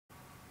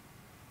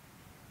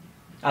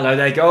Hello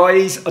there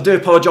guys, I do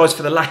apologise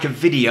for the lack of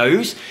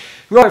videos.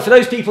 Right, for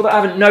those people that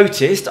haven't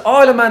noticed,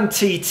 Isle of Man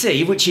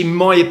TT, which in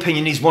my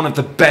opinion is one of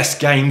the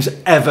best games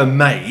ever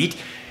made,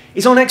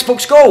 is on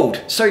Xbox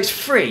Gold, so it's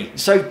free.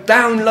 So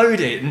download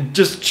it and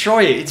just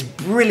try it, it's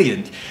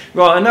brilliant.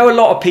 Right, I know a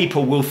lot of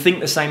people will think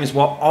the same as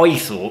what I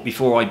thought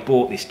before I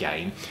bought this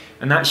game,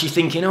 and actually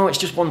thinking, oh, it's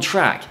just one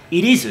track.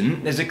 It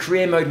isn't, there's a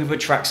career mode with the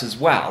tracks as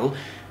well,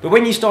 but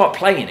when you start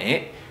playing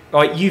it,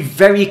 right, you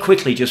very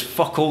quickly just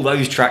fuck all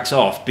those tracks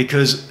off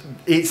because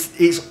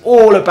it's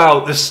all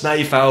about the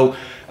Snaefell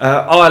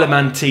Isle of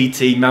Man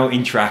TT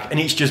mountain track, and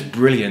it's just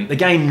brilliant. The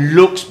game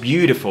looks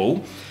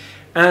beautiful,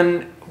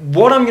 and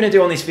what I'm going to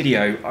do on this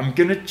video, I'm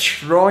going to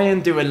try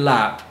and do a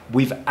lap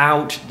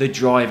without the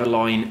driver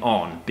line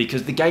on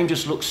because the game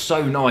just looks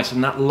so nice,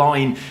 and that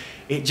line,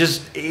 it's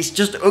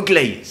just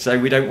ugly, so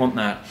we don't want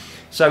that.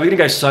 So we're going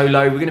to go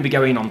solo. We're going to be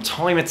going on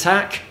time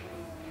attack.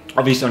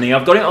 Obviously,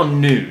 I've got it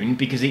on noon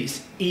because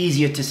it's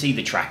easier to see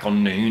the track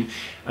on noon,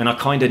 and I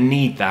kind of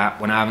need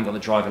that when I haven't got the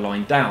driver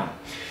line down.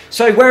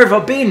 So where have I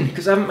been?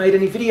 Because I haven't made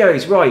any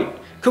videos. Right,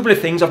 a couple of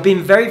things. I've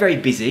been very, very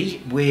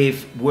busy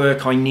with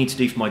work I need to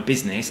do for my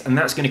business, and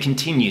that's going to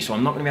continue. So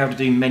I'm not going to be able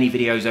to do many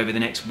videos over the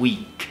next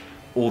week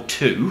or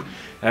two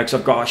because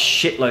I've got a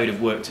shitload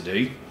of work to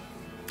do.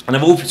 And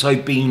I've also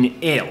been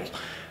ill.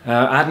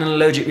 I had an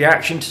allergic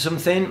reaction to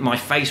something. My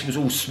face was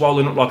all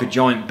swollen up like a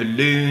giant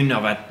balloon.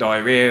 I've had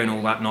diarrhea and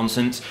all that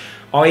nonsense.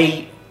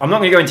 I'm not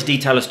going to go into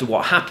detail as to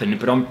what happened,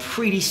 but I'm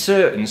pretty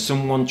certain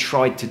someone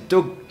tried to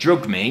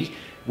drug me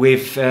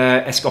with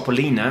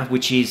escopolina,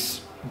 which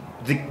is,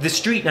 the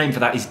street name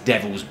for that is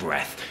Devil's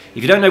Breath.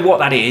 If you don't know what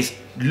that is,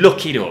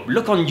 look it up.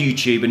 Look on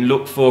YouTube and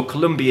look for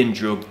Colombian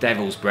drug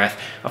Devil's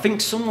Breath. I think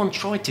someone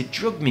tried to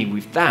drug me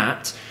with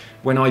that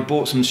when I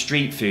bought some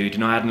street food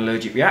and I had an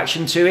allergic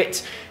reaction to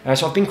it.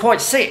 So I've been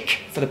quite sick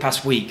for the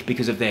past week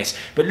because of this.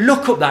 But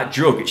look up that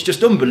drug, it's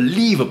just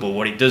unbelievable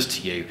what it does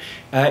to you.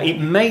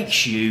 It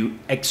makes you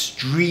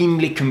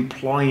extremely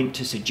compliant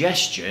to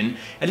suggestion,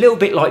 a little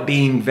bit like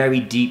being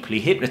very deeply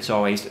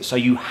hypnotised, so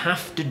you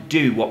have to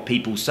do what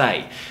people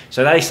say.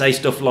 So they say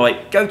stuff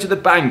like, go to the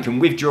bank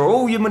and withdraw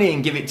all your money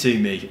and give it to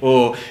me,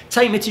 or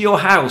take me to your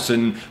house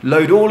and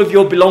load all of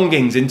your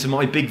belongings into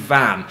my big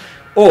van.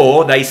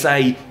 Or they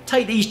say,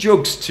 take these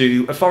drugs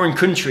to a foreign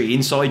country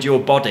inside your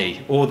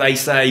body. Or they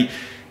say,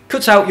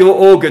 cut out your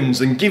organs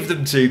and give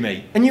them to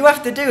me. And you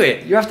have to do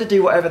it. You have to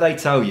do whatever they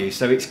tell you.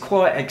 So it's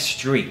quite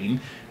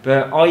extreme.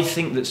 But I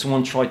think that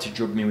someone tried to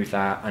drug me with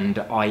that and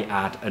I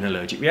had an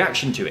allergic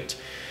reaction to it.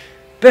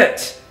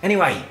 But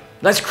anyway,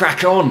 let's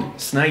crack on.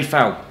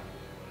 Snaefell.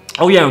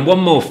 Oh yeah, and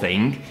one more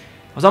thing.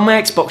 I was on my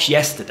Xbox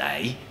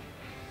yesterday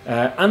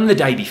and the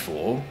day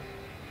before,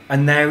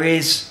 and there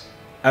is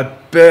a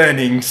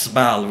burning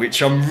smell, which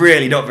I'm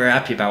really not very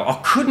happy about. I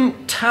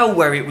couldn't tell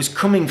where it was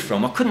coming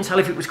from. I couldn't tell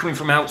if it was coming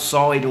from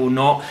outside or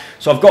not.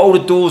 So I've got all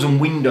the doors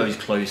and windows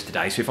closed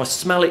today. So if I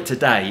smell it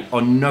today, I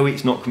know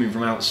it's not coming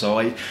from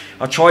outside.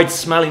 I tried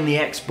smelling the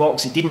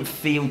Xbox. It didn't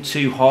feel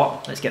too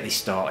hot. Let's get this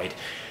started.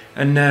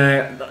 And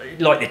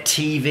like the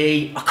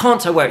TV, I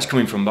can't tell where it's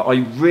coming from, but I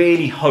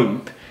really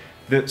hope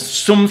that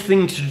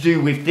something to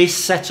do with this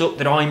setup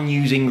that I'm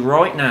using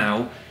right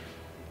now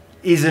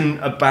isn't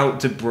about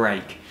to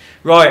break.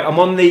 Right, I'm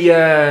on the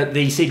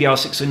CBR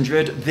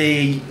 600,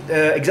 the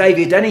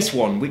Xavier Dennis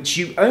one, which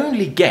you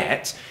only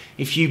get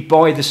if you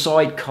buy the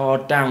sidecar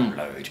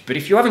download. But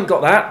if you haven't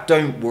got that,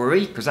 don't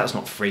worry, because that's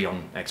not free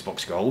on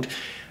Xbox Gold.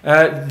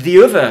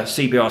 The other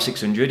CBR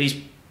 600 is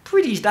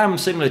pretty damn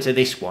similar to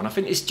this one. I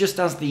think it's just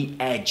as the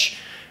edge.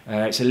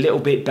 It's a little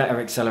bit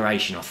better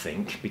acceleration, I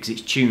think, because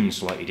it's tuned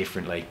slightly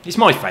differently. It's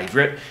my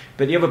favourite,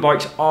 but the other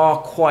bikes are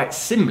quite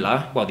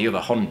similar. Well, the other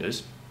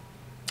Hondas.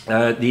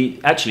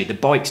 Actually, the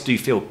bikes do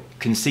feel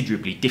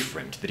considerably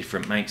different, the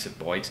different makes of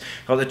bikes.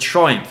 Like the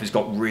Triumph has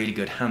got really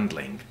good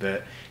handling,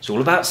 but it's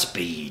all about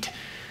speed.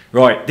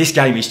 Right, this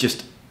game is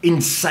just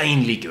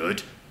insanely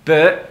good,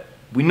 but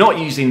we're not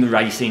using the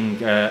racing,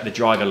 the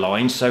driver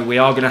line, so we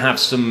are going to have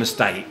some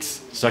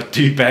mistakes, so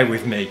do bear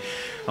with me.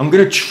 I'm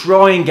going to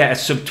try and get a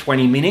sub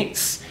 20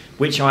 minutes,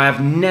 which I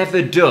have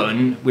never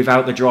done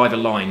without the driver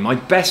line. My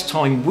best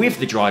time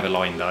with the driver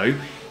line, though,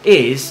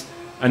 is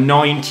a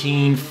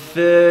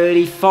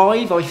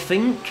 1935, I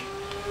think,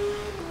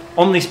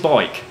 on this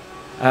bike.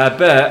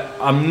 But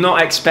I'm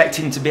not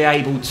expecting to be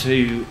able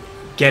to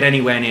get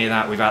anywhere near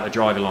that without the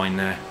driver line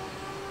there.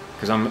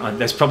 Because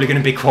there's probably going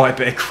to be quite a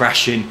bit of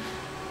crashing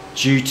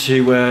due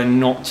to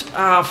not...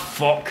 Ah,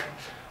 fuck.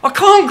 I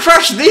can't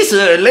crash this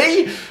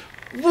early!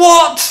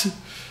 What?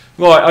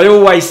 Right, I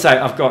always say...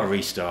 I've got to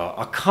restart.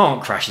 I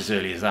can't crash as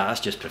early as that.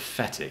 That's just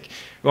pathetic.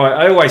 Right,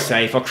 I always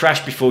say if I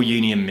crash before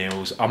Union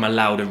Mills, I'm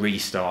allowed a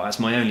restart. That's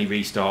my only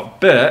restart.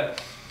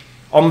 But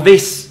on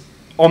this...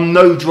 on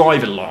no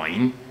driver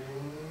line,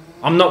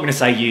 I'm not going to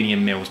say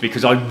Union Mills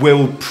because I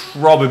will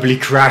probably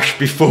crash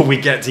before we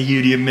get to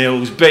Union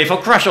Mills. But if I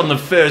crash on the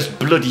first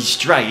bloody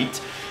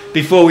straight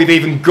before we've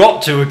even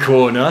got to a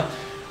corner,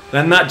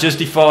 then that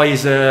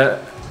justifies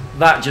a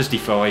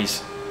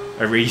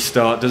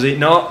restart, does it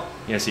not?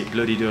 Yes, it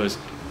bloody does.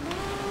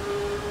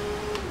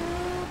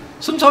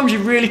 Sometimes you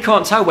really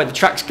can't tell where the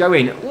track's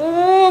going.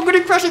 Oh, I'm going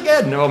to crash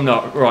again. No, I'm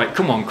not. Right,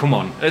 come on, come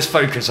on. Let's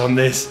focus on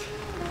this.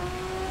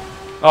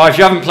 Oh, if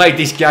you haven't played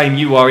this game,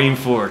 you are in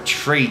for a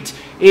treat.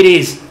 It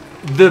is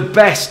the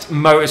best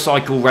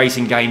motorcycle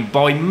racing game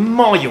by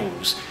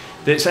miles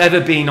that's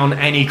ever been on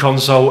any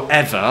console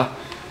ever.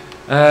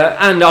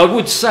 And I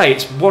would say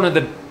it's one of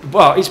the,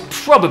 well, it's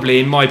probably,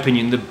 in my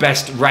opinion, the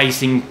best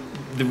racing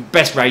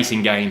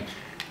game,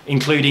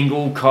 including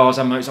all cars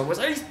and motorcycles.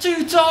 It's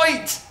too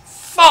tight.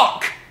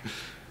 Fuck.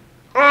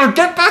 Oh,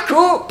 get back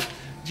up.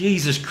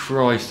 Jesus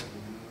Christ.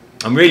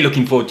 I'm really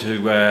looking forward to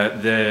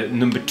the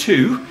number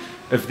 2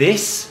 of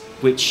this,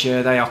 which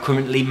they are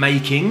currently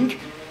making.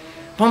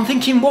 But I'm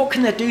thinking, what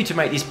can they do to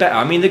make this better?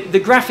 I mean, the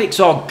graphics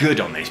are good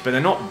on this, but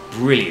they're not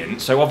brilliant.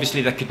 So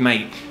obviously they could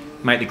make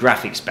the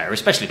graphics better,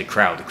 especially the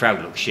crowd. The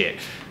crowd looks shit.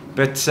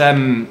 But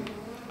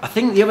I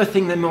think the other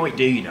thing they might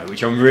do, you know,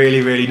 which I'm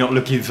really not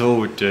looking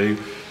forward to,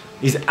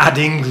 is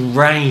adding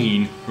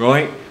rain,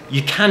 right?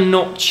 You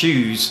cannot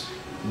choose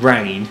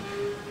rain,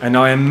 and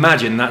I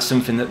imagine that's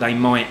something that they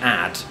might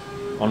add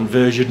on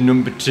version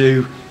number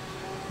 2.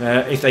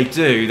 If they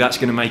do, that's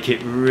going to make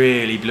it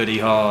really bloody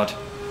hard.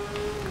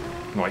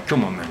 Right,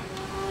 come on then.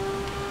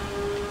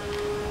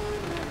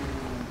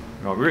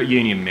 Right, we're at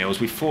Union Mills.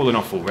 We've fallen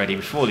off already.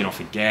 We've fallen off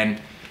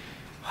again.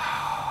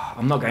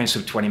 I'm not going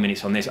sub 20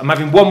 minutes on this. I'm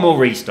having one more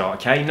restart,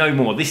 okay? No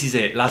more. This is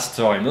it. Last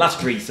time.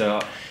 Last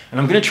restart. And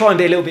I'm going to try and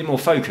be a little bit more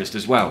focused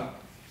as well.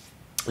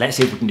 Let's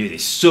see if we can do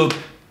this. Sub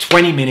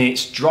 20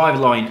 minutes. Driver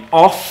line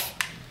off.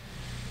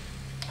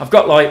 I've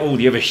got like all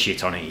the other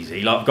shit on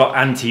easy. Like I've got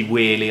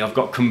anti-wheelie. I've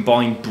got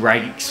combined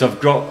brakes. I've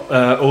got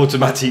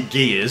automatic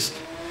gears.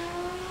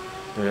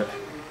 But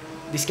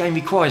this game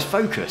requires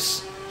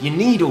focus. You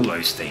need all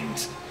those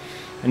things.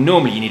 And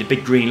normally you need a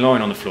big green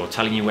line on the floor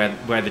telling you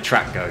where the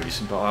track goes,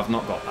 but I've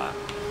not got that.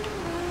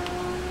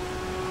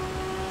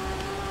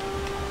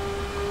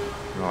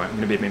 Right, I'm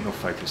going to be a bit more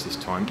focused this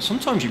time.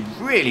 Sometimes you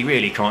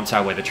really can't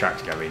tell where the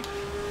track's going.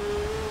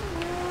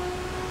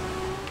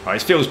 Right,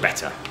 this feels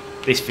better.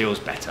 This feels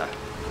better.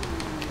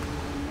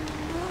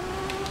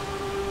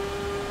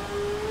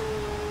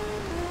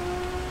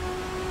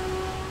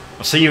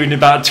 I'll see you in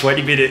about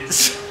 20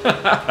 minutes.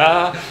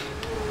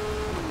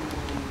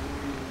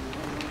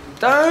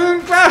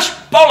 Don't crash!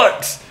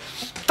 Bollocks!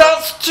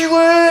 That's too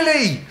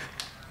early!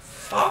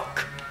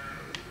 Fuck.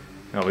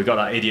 Oh, we've got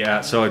that idiot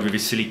outside with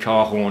his silly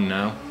car horn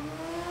now.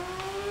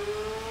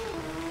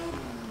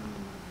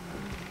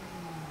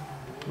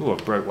 Oh, I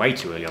broke way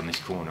too early on this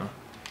corner.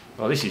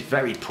 Oh, this is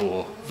very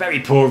poor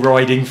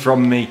riding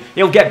from me.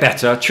 It'll get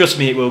better. Trust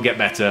me, it will get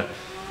better.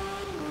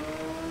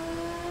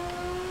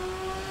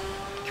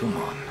 Come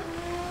on.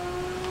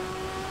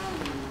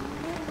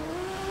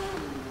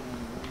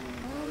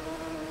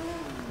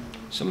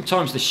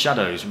 Sometimes the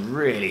shadows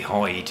really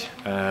hide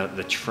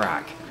the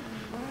track.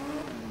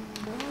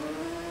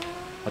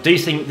 I do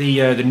think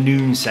the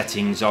noon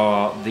settings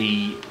are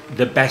the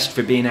best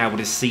for being able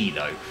to see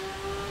though.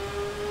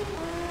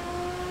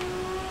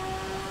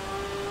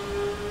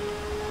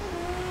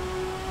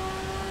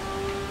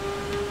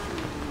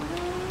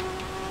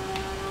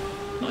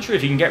 Not sure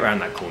if you can get around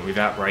that corner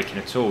without braking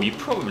at all. You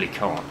probably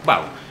can't.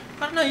 Well,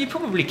 I don't know, you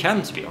probably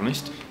can, to be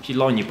honest, if you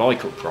line your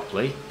bike up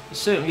properly. It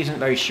certainly isn't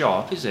very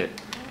sharp, is it?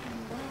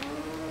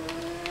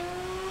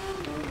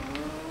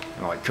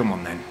 Alright, come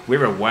on then.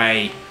 We're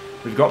away.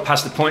 We've got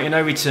past the point of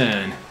no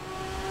return.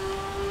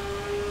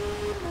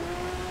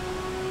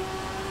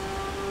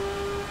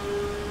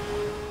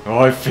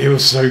 Oh, it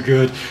feels so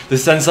good. The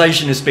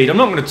sensation of speed. I'm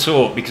not going to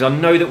talk because I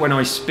know that when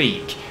I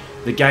speak,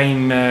 the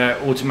game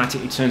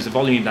automatically turns the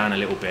volume down a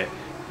little bit.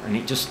 And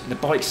the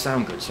bikes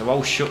sound good. So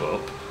I'll shut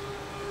up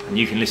and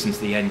you can listen to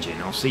the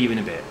engine. I'll see you in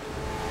a bit.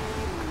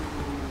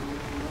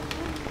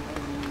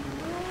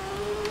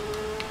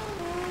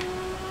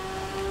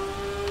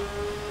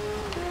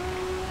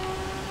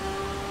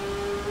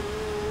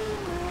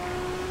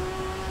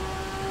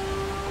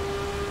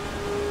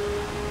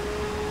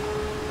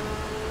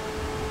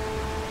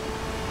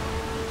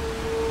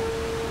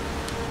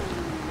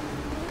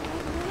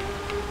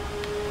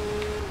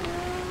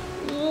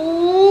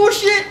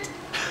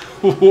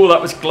 Oh,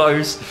 that was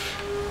close.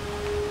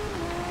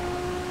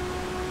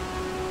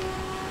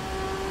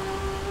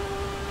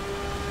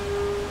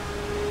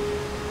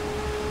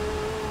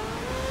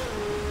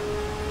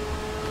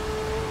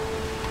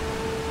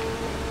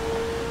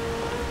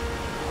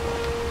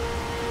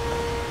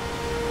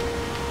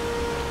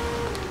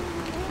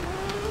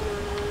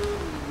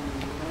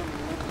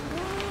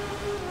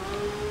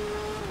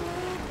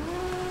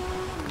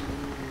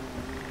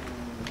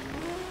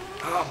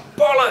 Oh,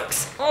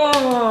 bollocks!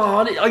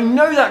 Oh, I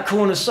know that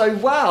corner so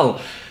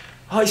well.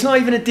 Oh, it's not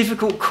even a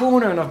difficult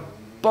corner and I've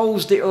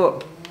bowled it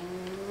up.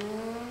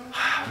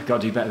 We've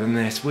got to do better than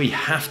this. We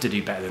have to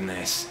do better than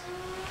this.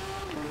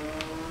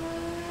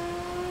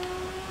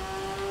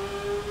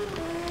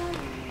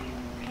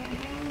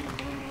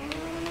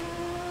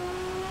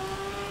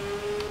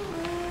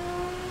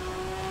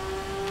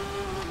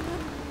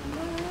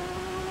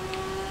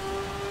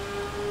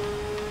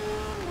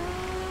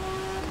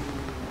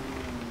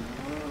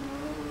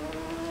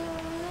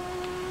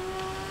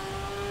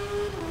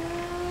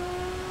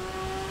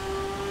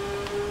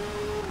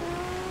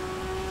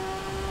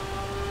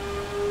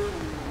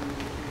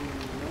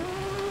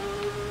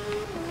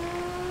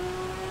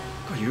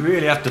 You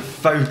really have to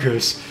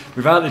focus.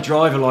 Without the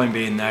driver line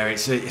being there,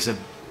 it's a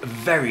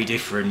very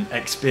different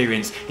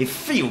experience. It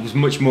feels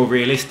much more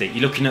realistic.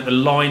 You're looking at the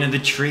line of the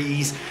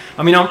trees.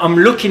 I mean, I'm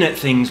looking at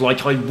things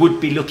like I would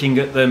be looking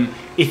at them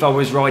if I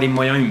was riding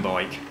my own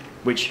bike,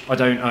 which I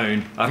don't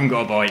own. I haven't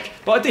got a bike,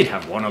 but I did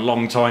have one a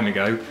long time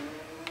ago.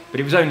 But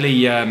it was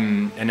only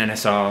an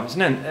NSR. It's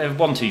an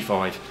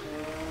 125.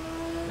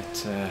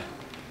 But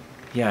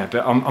yeah,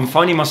 but I'm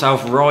finding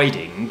myself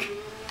riding,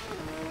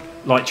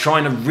 like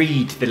trying to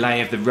read the lay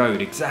of the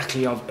road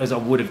exactly as I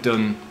would have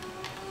done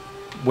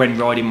when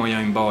riding my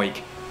own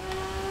bike.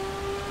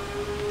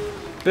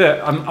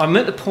 But I'm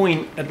at the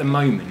point at the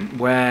moment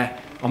where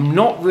I'm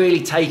not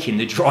really taking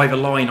the driver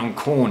line on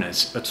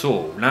corners at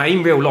all. Now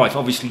in real life,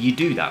 obviously you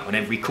do that on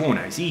every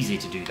corner. It's easy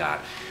to do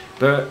that.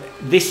 But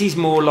this is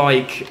more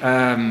like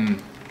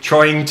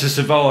trying to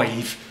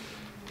survive.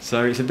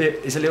 So it's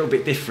a little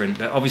bit different.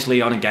 But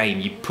obviously on a game,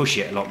 you push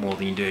it a lot more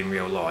than you do in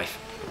real life.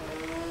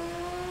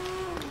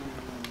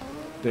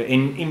 But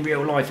in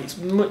real life, it's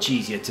much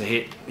easier to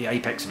hit the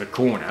apex of a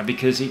corner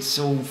because it's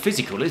all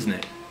physical, isn't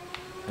it?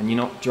 And you're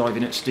not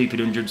driving at stupid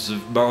hundreds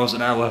of miles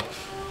an hour.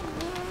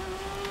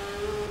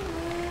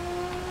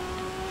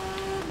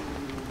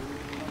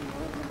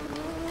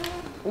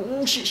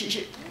 Oh,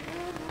 shit.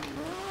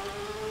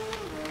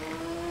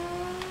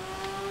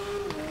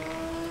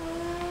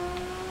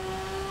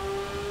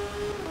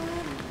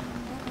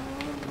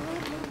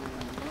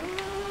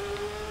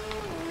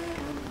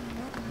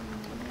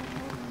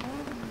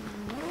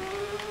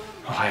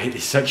 I hate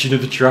this section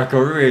of the track, I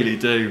really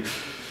do.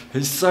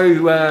 It's so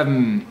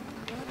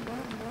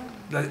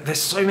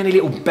there's so many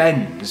little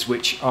bends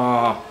which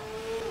are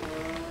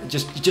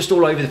just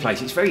all over the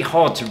place. It's very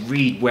hard to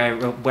read where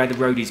the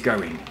road is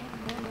going.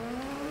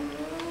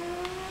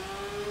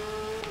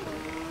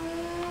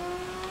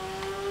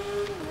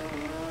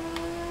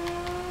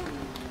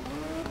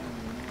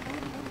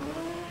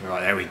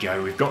 Right, there we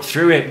go. We've got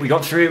through it. We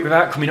got through it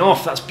without coming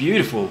off. That's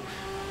beautiful.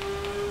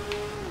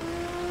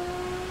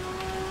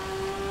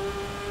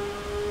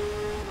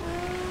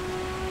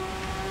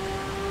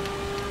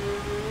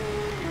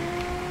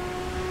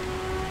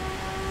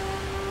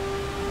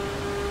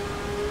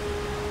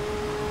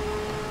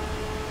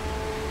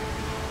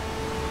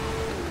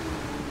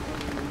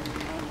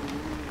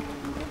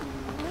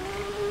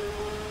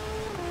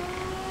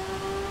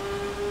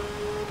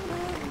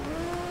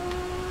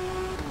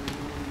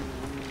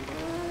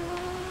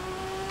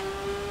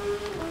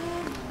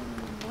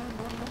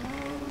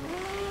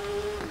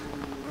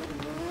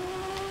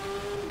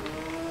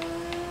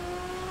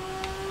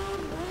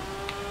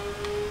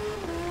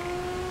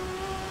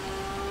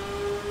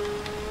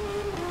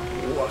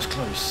 That was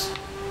close.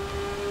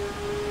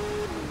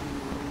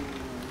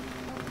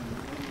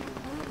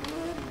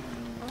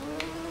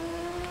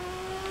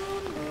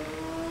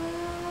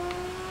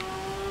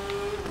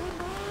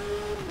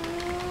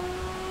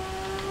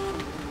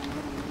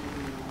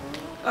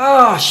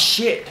 Ah,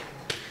 shit.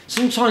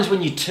 Sometimes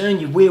when you turn,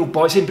 your wheel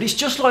bites in, but it's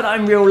just like that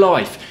in real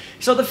life.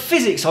 It's like the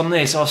physics on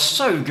this are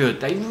so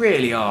good, they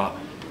really are.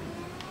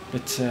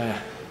 But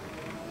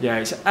yeah,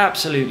 it's an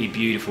absolutely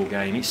beautiful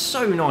game. It's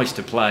so nice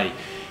to play.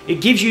 It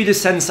gives you the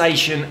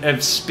sensation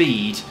of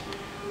speed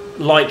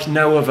like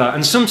no other.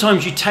 And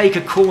sometimes you take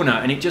a corner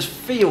and it just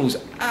feels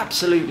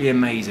absolutely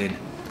amazing.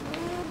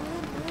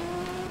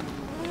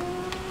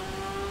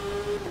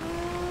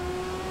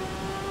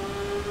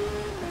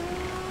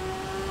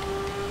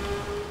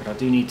 But I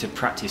do need to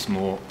practice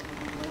more.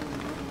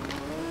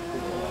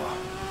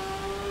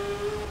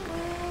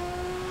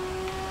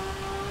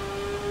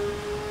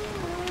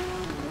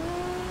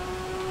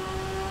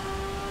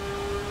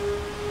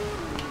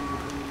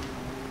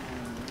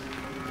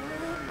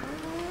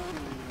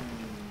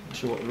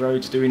 What the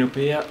road's doing up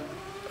here.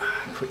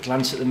 Quick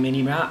glance at the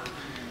mini map.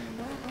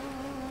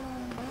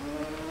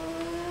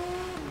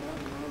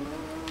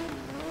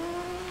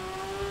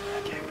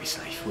 Okay, we're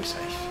safe, we're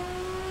safe.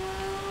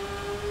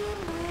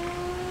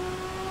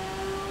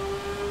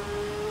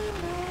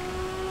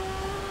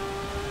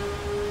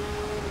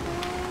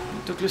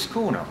 Douglas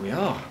Corner, we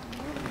are.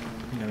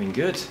 We're going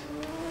good.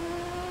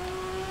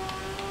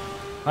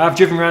 I have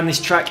driven around this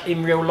track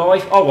in real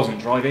life. I wasn't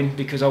driving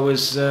because I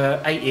was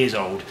 8 years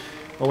old.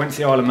 I went to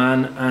the Isle of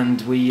Man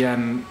and we,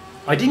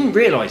 I didn't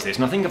realise this,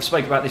 and I think I've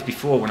spoken about this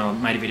before when I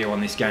made a video on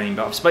this game,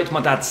 but I've spoken to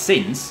my dad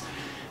since,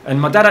 and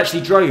my dad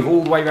actually drove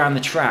all the way around the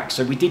track,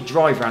 so we did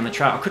drive around the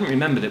track. I couldn't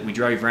remember that we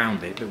drove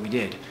around it, but we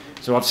did.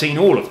 So I've seen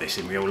all of this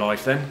in real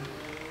life then,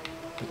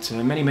 but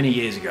many, many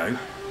years ago.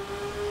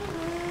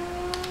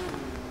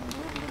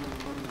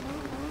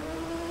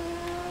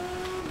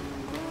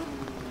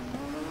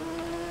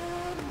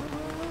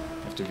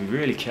 Have to be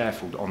really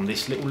careful on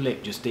this little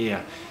lip just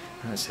here.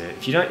 That's it.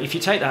 If you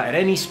take that at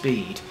any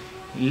speed,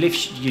 it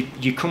lifts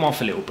you come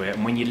off a little bit,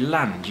 and when you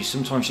land, you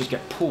sometimes just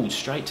get pulled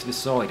straight to the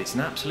side. It's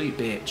an absolute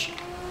bitch.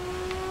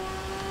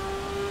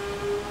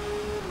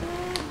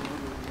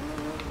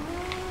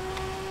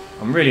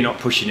 I'm really not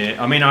pushing it.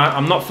 I mean,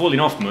 I'm not falling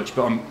off much,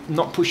 but I'm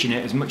not pushing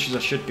it as much as I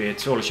should be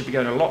at all. I should be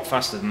going a lot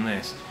faster than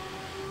this.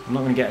 I'm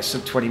not going to get a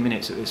sub 20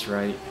 minutes at this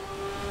rate.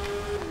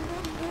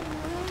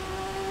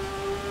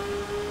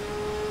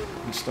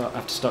 I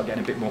have to start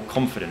getting a bit more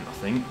confident, I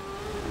think.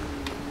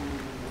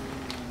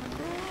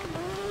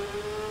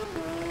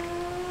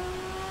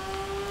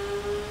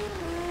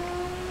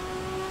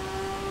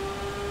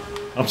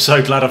 I'm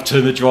so glad I've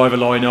turned the driver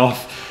line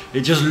off.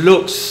 It just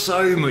looks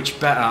so much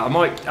better. I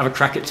might have a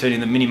crack at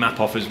turning the mini-map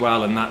off as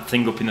well, and that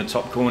thing up in the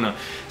top corner.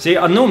 See,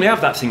 I normally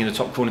have that thing in the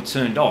top corner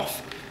turned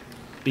off,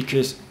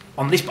 because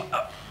on this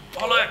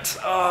bollocks!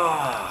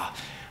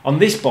 On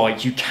this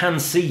bike, you can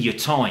see your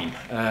time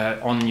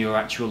on your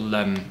actual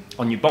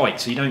on your bike,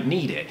 so you don't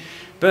need it.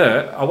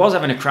 But I was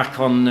having a crack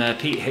on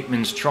Peter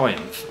Hickman's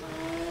Triumph,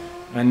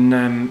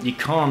 and you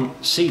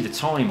can't see the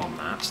time on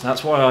that. So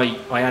that's why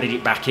I added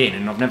it back in,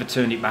 and I've never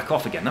turned it back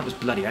off again. That was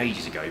bloody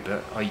ages ago,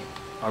 but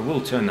I will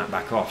turn that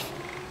back off.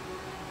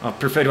 I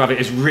prefer to have it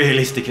as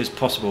realistic as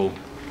possible.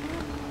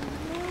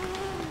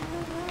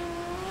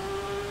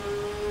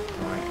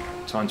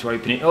 Right, time to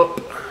open it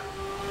up.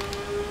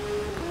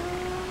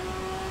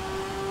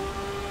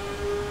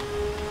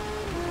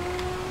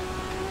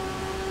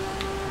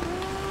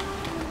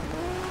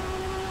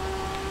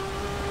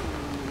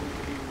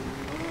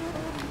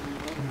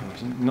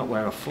 Not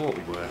where I thought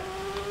we were.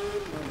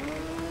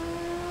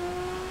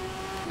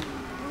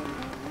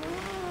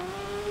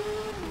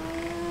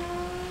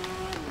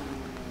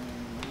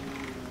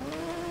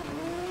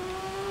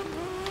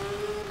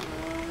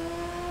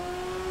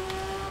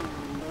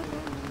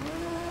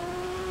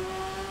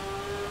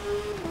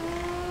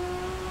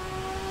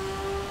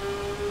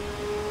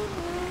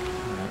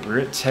 We're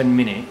at 10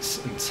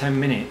 minutes. In 10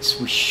 minutes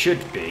we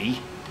should be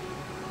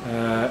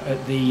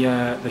at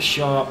the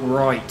sharp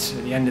right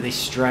at the end of this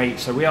straight,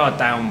 so we are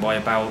down by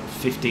about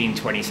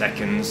 15-20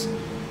 seconds.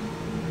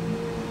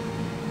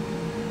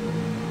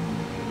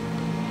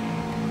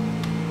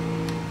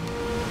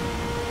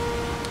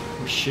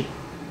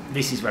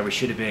 This is where we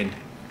should have been.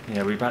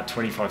 Yeah, we're about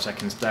 25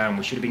 seconds down.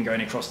 We should have been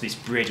going across this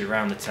bridge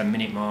around the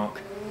 10-minute mark.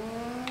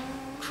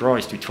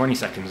 Christ, we're 20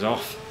 seconds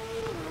off.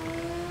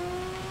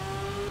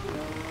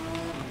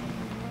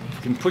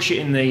 We can push it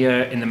in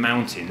the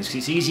mountains, 'cause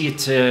it's easier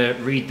to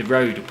read the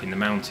road up in the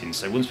mountains,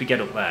 so once we get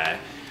up there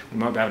we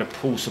might be able to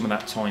pull some of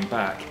that time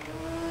back.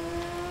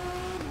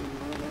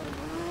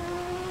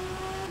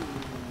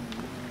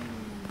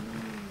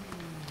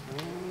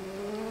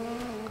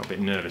 Got a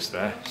bit nervous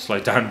there,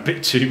 slowed down a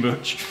bit too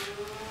much.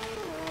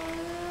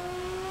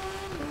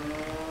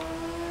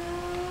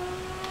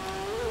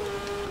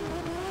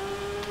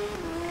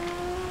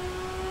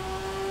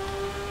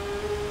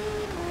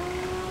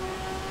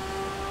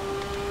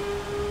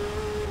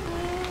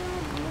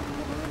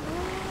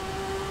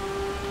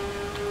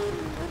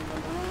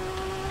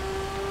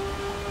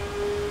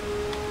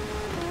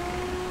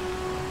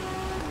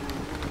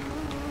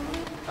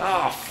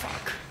 Oh,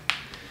 fuck.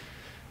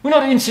 We're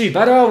not doing too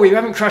bad, are we? We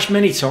haven't crashed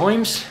many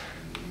times.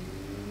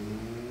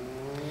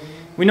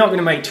 We're not going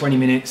to make 20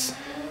 minutes.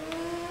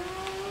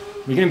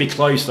 We're going to be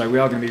close, though. We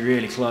are going to be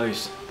really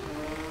close.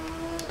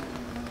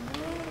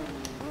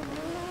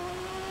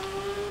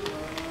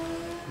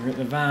 We're at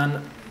the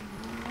van.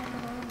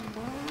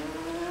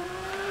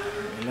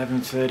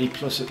 11:30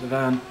 plus at the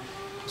van.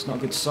 It's not a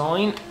good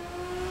sign.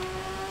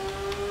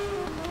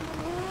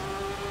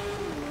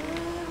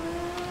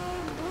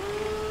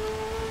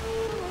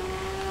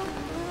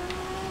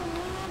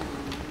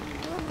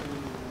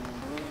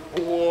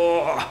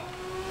 Whoa.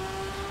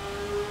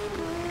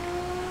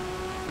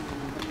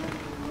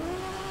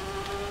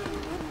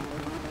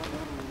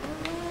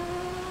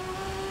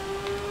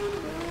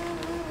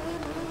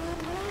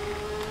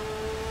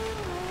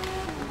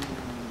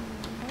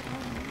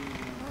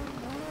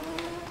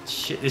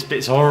 Shit, this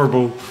bit's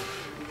horrible.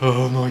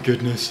 Oh my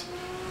goodness.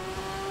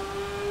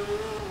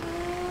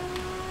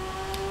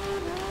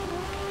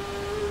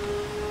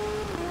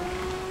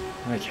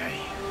 Okay.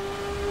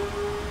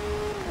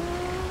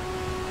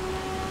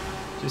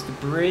 Is this the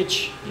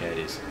bridge? Yeah, it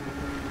is.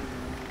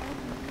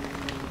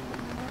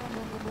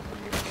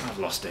 I've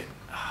lost it.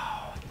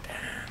 Oh,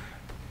 damn.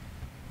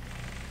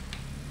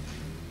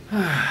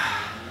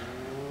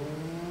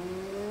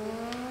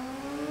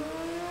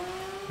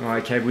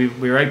 Right, okay,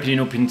 we're opening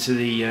up into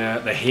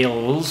the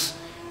hills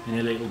in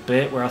a little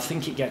bit, where I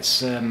think it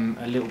gets a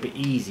little bit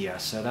easier,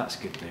 so that's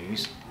good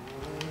news.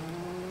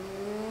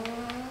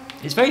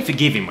 It's very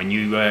forgiving when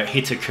you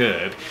hit a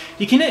curb.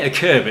 You can hit a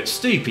curb at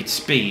stupid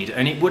speed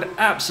and it would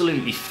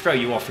absolutely throw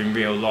you off in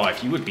real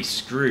life. You would be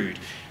screwed.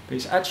 But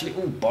it's actually,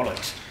 oh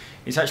bollocks,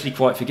 it's actually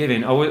quite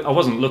forgiving. I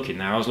wasn't looking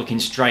there, I was looking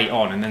straight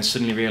on and then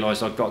suddenly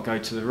realised I've got to go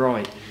to the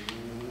right.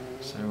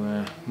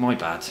 So, my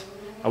bad.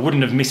 I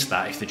wouldn't have missed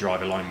that if the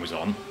driver line was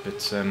on, but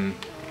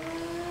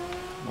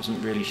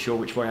wasn't really sure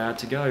which way I had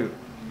to go.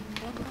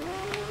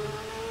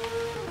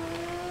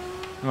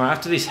 Right,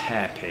 after this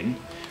hairpin,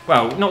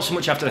 well, not so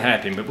much after the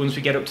hairpin, but once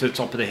we get up to the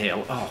top of the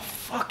hill, oh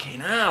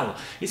fucking hell,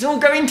 it's all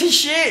going to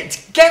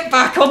shit! Get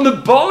back on the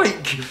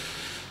bike!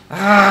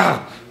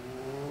 Ah!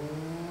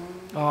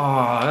 Oh,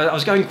 I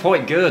was going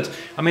quite good.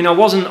 I mean, I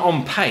wasn't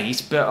on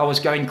pace, but I was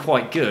going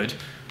quite good.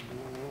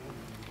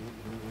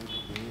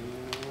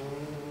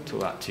 Took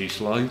that too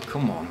slow.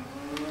 Come on.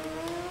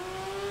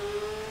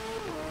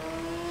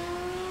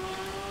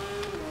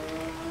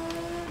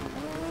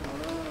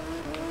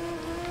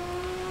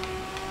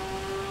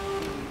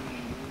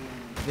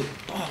 The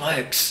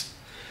bollocks.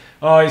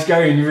 Oh, it's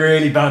going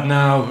really bad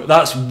now.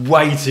 That's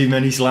way too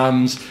many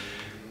slams.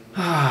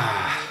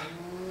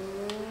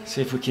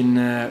 See if we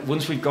can,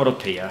 once we've got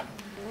up here,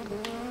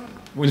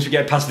 once we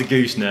get past the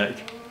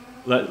gooseneck,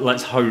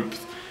 let's hope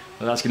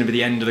that that's going to be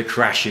the end of the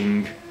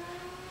crashing.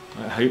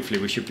 Hopefully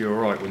we should be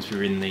alright once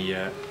we're in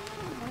the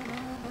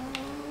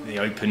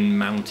open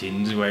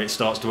mountains where it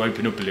starts to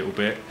open up a little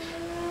bit.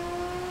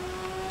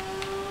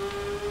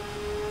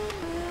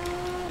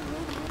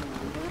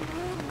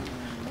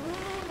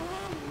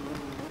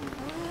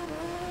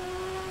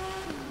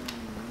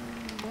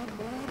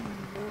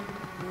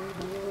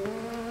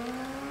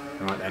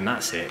 Right then,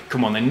 that's it.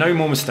 Come on then, no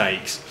more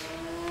mistakes.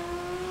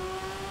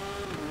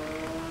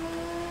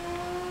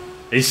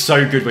 It's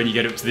so good when you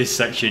get up to this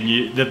section.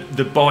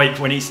 The bike,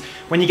 when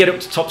you get up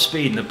to top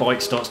speed and the bike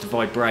starts to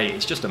vibrate,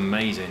 it's just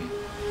amazing.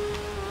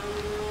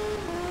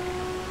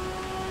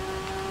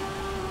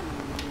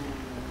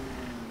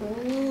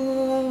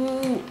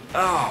 Ooh.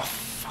 Oh,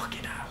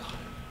 fucking hell.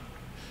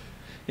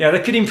 Yeah, they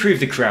could improve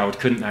the crowd,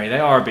 couldn't they? They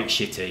are a bit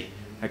shitty.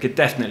 They could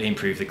definitely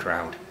improve the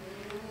crowd.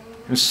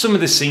 And some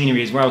of the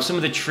scenery as well. Some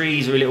of the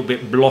trees are a little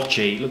bit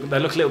blotchy. They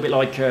look a little bit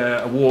like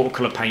a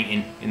watercolour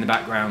painting in the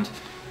background.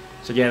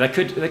 So yeah, they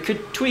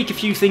could tweak a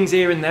few things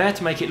here and there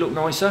to make it look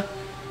nicer.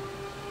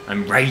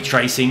 And ray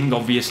tracing,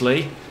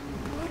 obviously.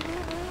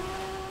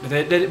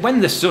 But when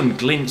the sun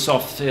glints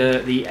off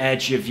the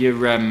edge of your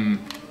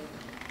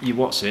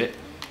what's it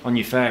on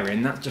your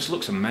fairing, that just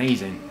looks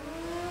amazing.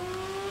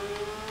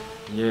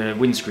 Yeah,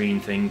 windscreen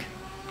thing.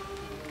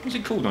 What's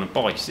it called on a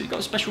bike? Has it got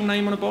a special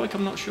name on a bike?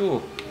 I'm not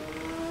sure.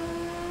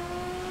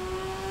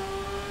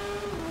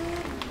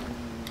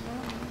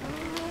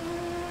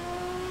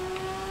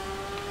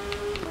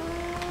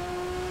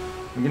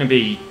 I'm going to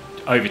be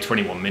over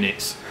 21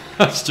 minutes.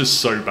 That's just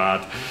so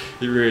bad.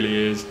 It really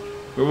is.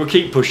 But we'll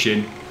keep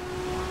pushing.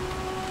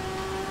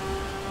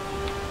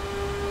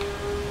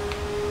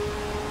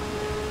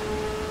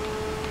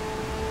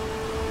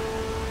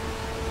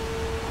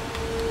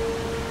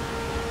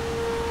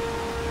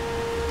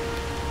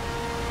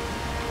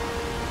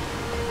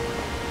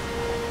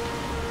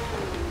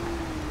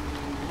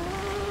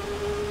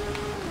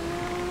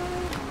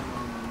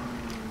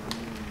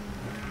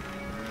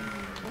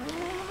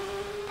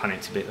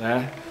 Panicked a bit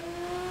there.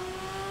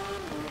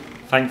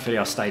 Thankfully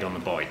I stayed on the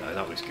bike though,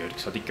 that was good,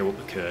 because I did go up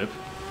the curb.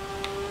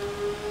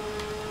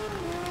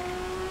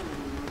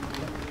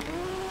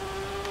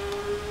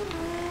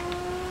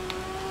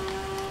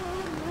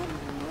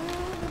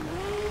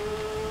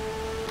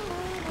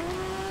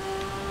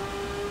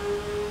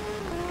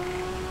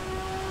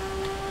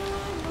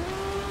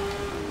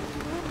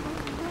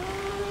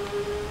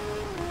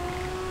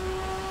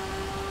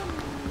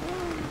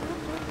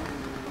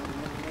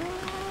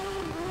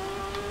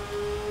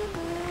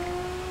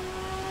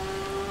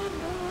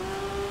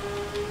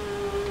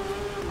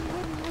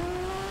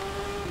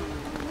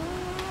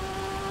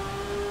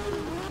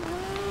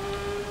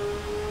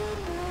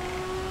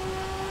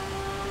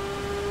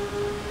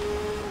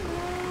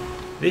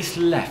 This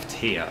left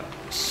here,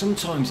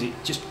 sometimes it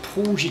just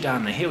pulls you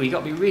down the hill. You've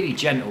got to be really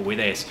gentle with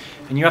this,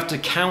 and you have to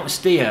counter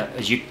steer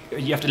as you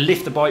have to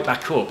lift the bike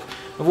back up.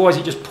 Otherwise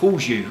it just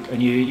pulls you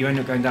and you end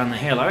up going down the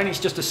hill. I think it's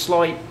just a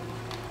slight,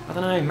 I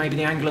don't know, maybe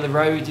the angle of the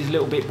road is a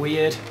little bit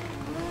weird.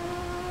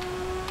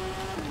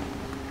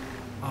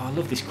 Oh, I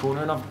love this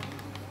corner, and I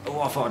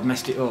thought I'd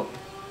messed it up.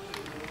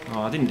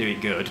 Oh, I didn't do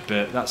it good,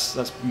 but that's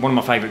one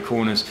of my favourite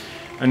corners.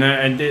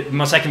 And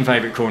my second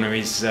favourite corner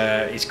is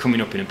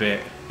coming up in a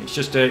bit. It's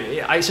just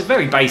it's a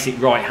very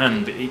basic right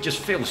hand, but it just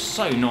feels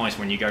so nice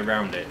when you go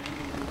round it.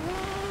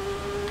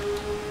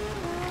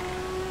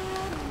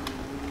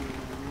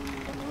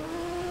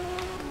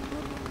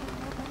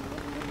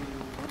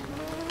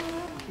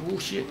 Oh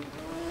shit.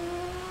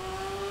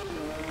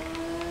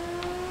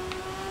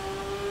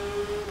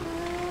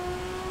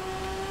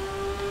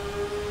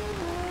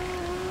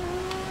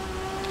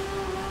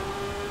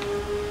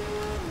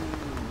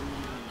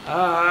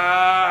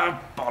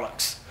 Ah,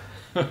 bollocks.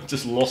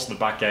 Just lost the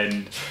back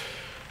end.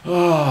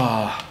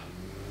 Ah.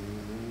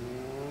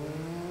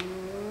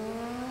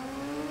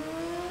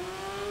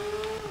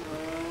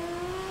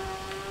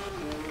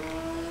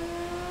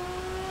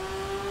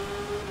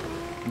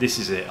 This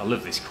is it. I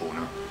love this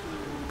corner.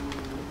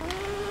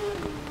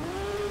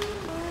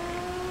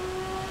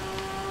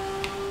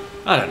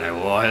 I don't know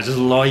why, I just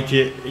like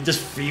it. It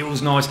just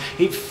feels nice.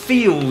 It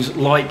feels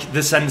like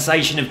the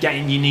sensation of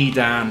getting your knee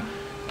down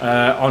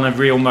on a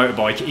real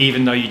motorbike,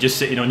 even though you're just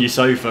sitting on your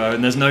sofa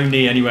and there's no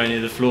knee anywhere near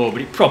the floor,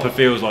 but it proper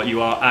feels like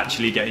you are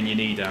actually getting your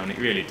knee down. It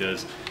really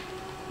does.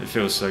 It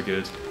feels so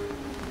good.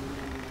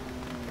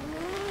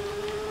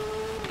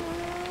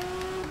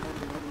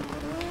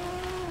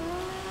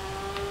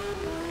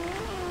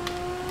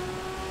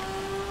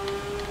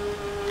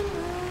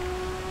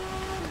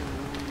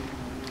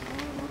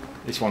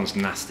 This one's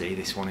nasty,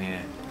 this one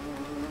here.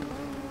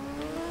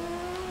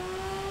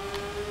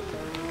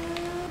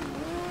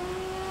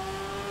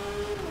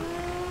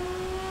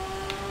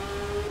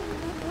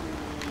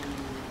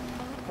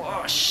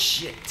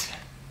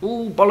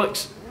 Ooh,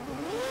 bollocks.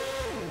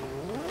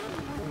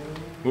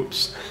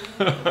 Whoops.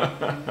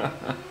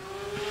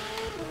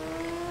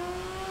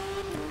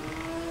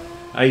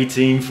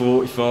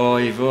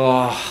 18:45.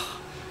 Oh,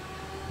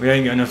 we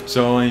ain't got enough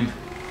time.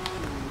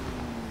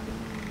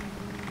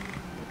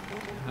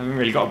 I haven't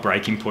really got a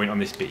breaking point on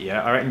this bit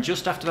yet. I reckon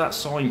just after that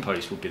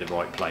signpost would be the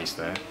right place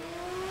there.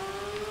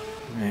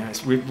 Yeah,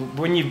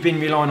 when you've been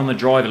relying on the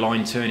driver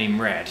line turning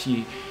red,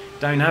 you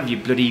don't have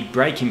your bloody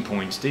braking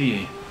points, do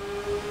you?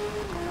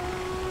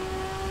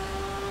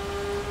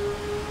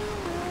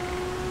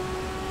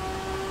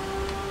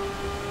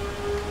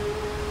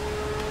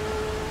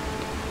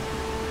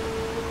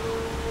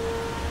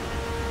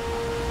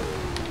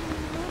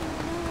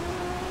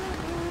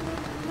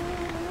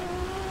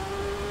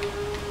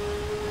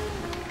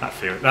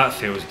 That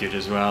feels good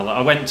as well. I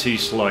went too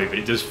slow, but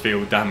it does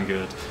feel damn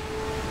good.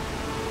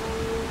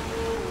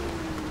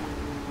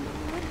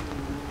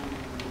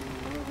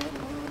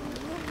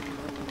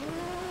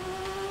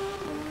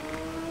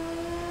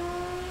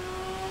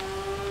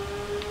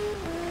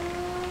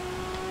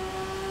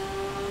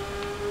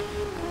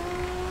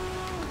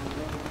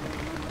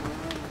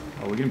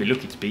 Oh, we're going to be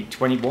lucky to beat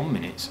 21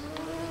 minutes.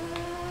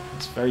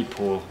 That's very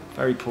poor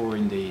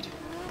indeed.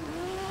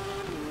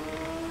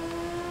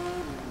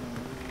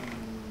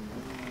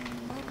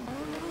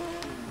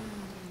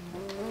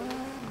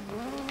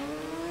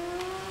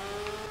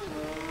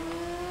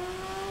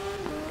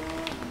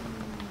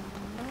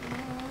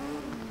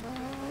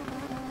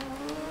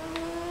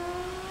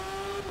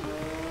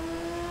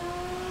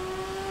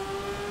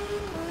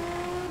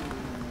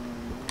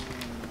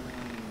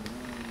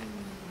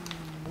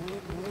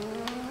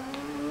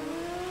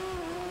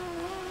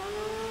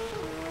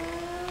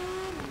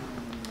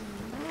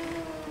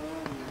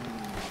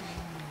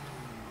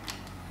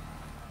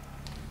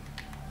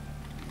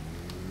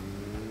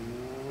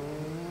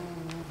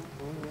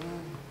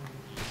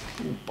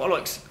 Ooh,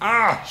 bollocks!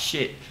 Ah,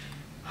 shit!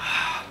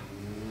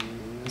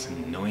 That's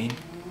annoying.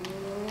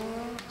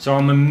 So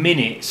I'm a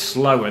minute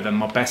slower than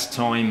my best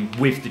time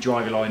with the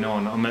driver line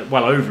on. I'm at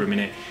well over a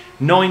minute.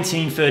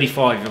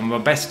 19:35 on my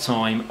best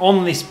time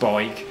on this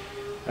bike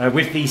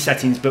with these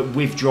settings, but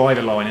with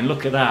driver line. And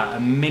look at that,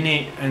 a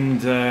minute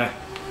and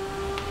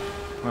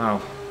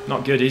wow,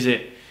 not good, is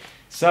it?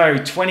 So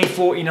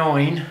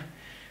 20:49,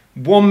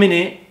 1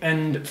 minute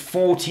and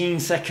 14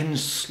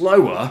 seconds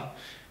slower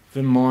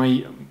than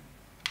my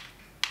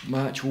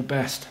actual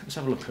best. Let's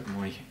have a look at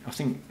my, I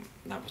think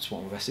that was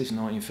what my best is,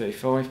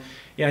 19:35.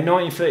 Yeah,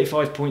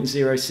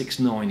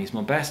 19:35.069 is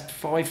my best.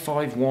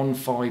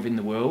 5.515 in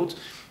the world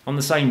on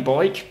the same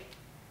bike.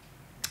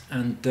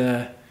 And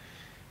do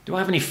I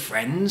have any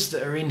friends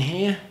that are in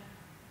here?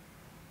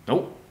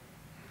 Nope.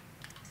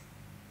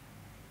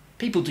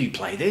 People do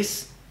play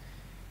this.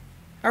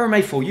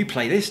 RMA4, you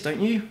play this,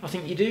 don't you? I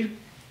think you do.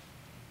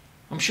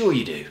 I'm sure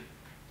you do.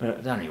 But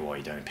I don't know why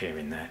you don't appear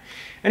in there.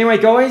 Anyway,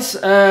 guys,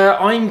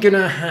 I'm going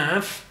to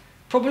have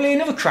probably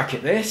another crack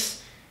at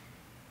this.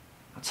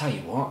 I'll tell you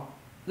what.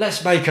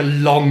 Let's make a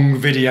long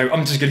video.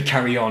 I'm just going to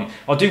carry on.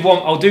 I'll do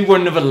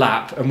one another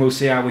lap and we'll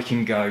see how we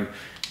can go.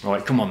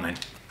 Right, come on then.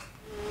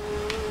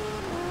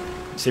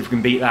 Let's see if we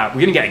can beat that.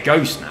 We're going to get a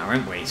ghost now,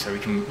 aren't we? So we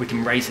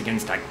can race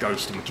against that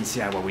ghost and we can see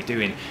how well we're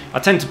doing. I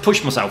tend to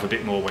push myself a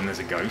bit more when there's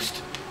a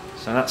ghost.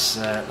 So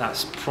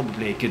that's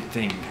probably a good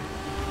thing.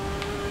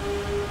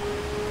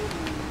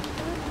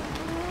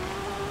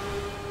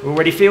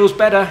 Already feels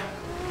better.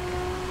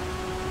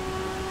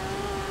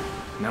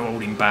 No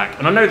holding back.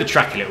 And I know the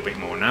track a little bit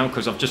more now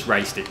because I've just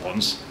raced it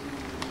once.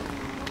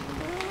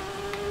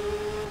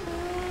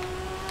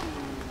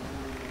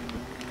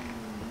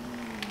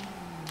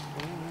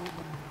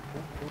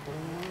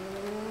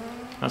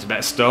 That's a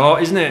better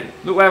start, isn't it?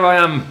 Look where I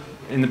am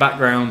in the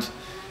background.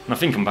 And I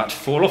think I'm about to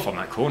fall off on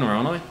that corner,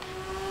 aren't I?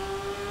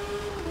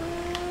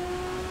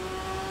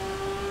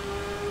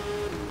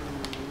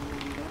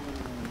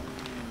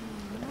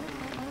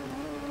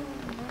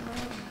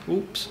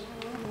 Oops.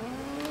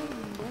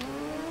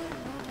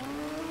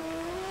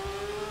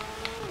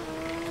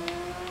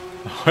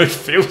 Oh, it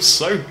feels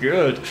so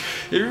good.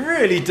 It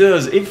really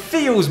does. It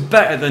feels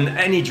better than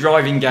any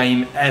driving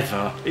game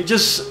ever. It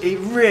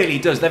really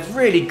does. They've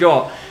really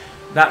got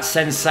that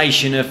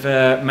sensation of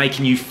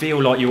making you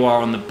feel like you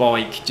are on the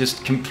bike,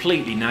 just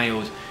completely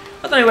nailed.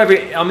 I don't know whether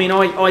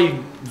I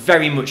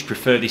very much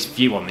prefer this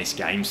view on this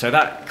game, so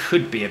that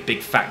could be a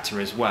big factor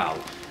as well.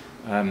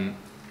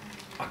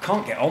 I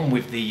can't get on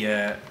with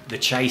the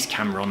chase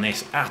camera on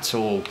this at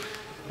all.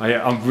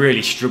 I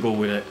really struggle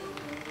with it.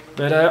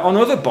 But on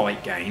other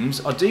bike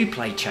games, I do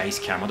play chase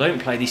cam. I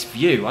don't play this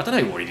view. I don't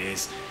know what it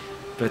is,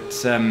 but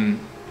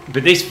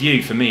this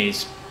view for me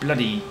is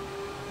bloody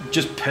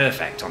just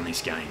perfect on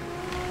this game.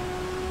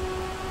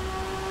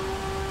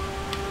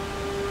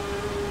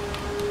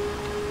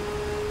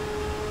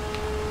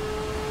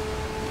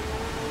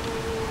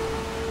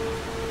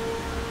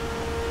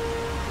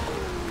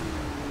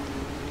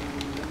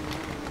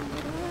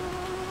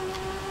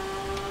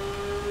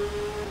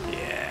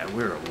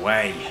 We're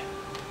away.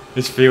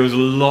 This feels a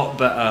lot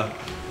better.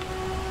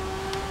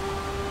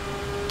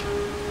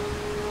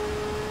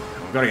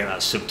 I've got to get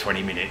that sub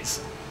 20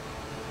 minutes.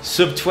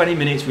 Sub 20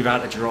 minutes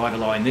without the driver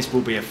line. This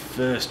will be a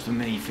first for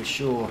me for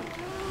sure.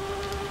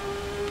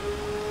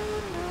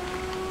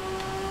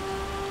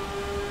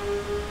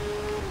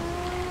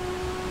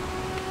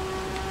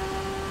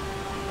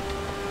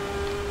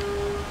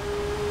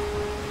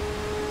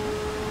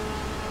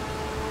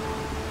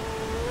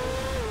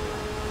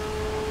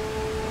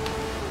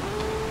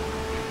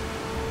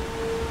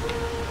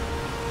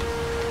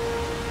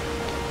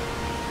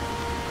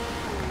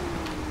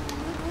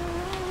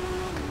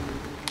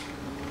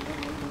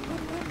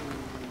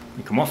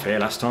 We come off here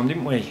last time,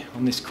 didn't we?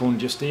 On this corner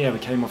just here, we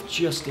came off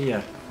just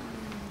here.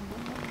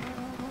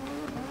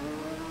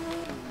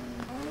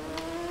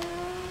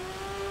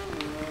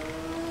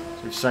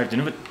 So we've saved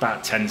another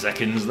about 10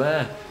 seconds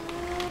there.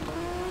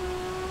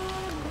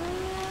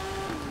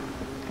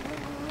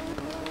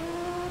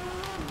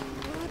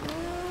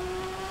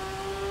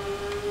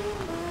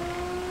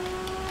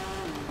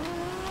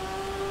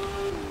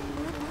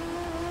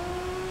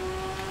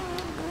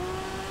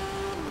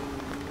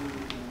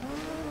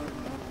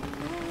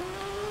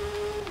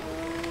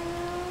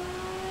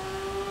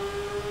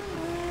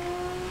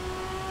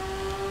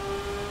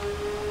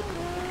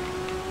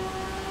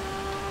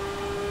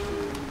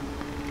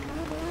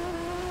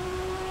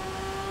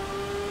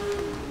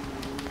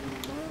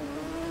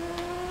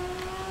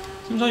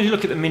 Sometimes you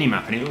look at the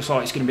mini-map and it looks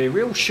like it's going to be a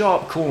real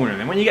sharp corner, and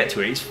then when you get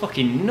to it, it's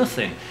fucking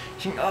nothing. You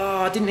think, oh,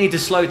 I didn't need to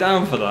slow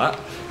down for that.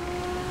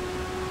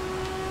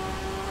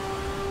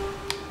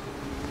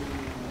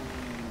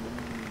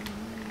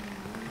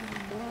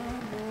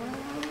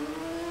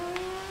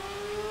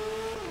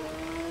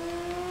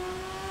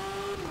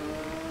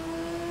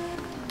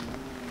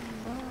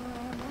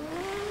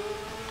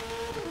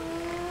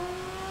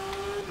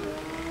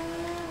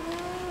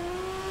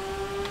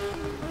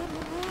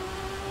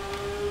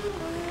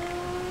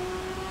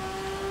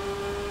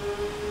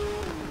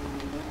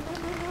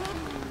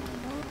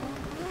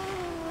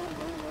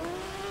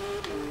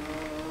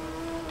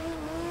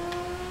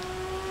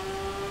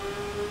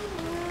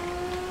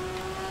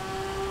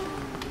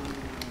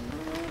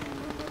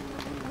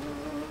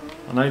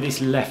 I know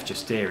this left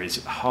just here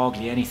is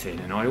hardly anything,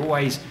 and I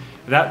always,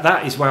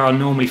 that is where I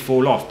normally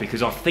fall off,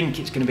 because I think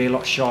it's going to be a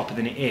lot sharper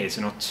than it is,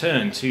 and I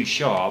turn too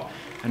sharp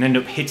and end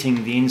up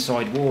hitting the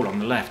inside wall on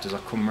the left as I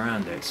come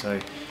around it. So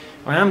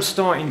I am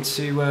starting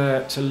to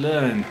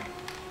learn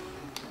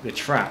the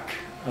track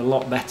a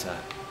lot better,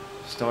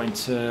 starting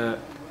to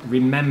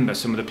remember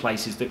some of the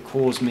places that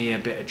caused me a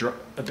bit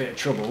of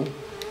trouble,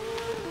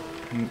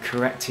 and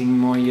correcting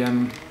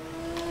my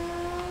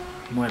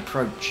my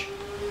approach.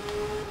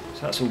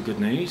 So that's all good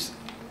news.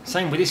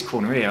 Same with this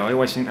corner here. I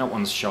always think that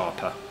one's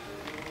sharper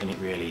than it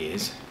really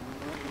is.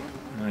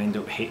 And I end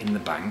up hitting the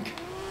bank.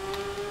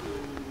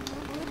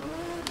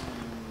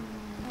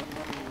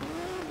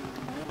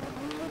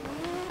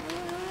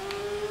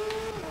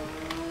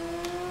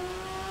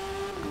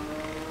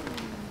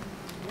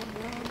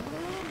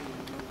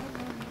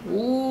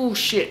 Oh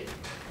shit!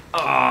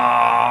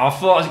 Ah, I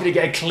thought I was going to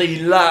get a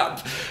clean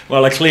lap.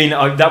 Well,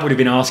 that would have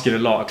been asking a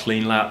lot, a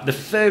clean lap. The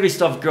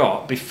furthest I've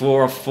got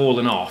before I've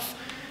fallen off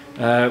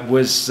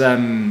was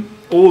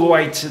all the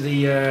way to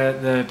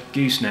the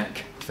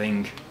gooseneck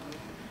thing.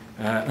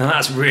 And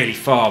that's really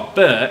far,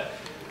 but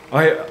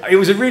it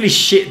was a really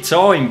shit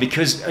time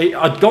because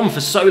I'd gone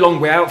for so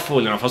long without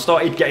falling off. I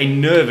started getting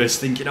nervous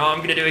thinking, oh, I'm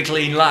going to do a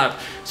clean lap.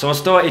 So I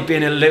started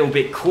being a little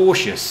bit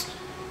cautious.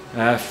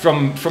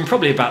 From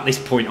probably about this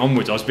point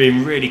onwards, I was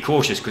being really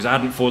cautious because I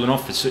hadn't fallen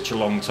off for such a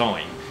long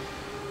time.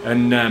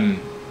 And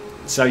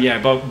so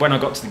yeah, but when I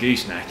got to the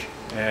gooseneck,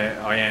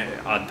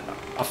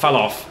 I fell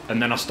off,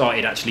 and then I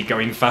started actually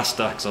going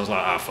faster because I was like,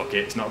 ah, fuck it,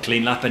 it's not a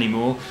clean lap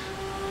anymore.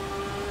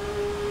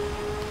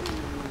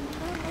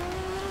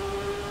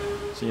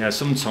 So yeah,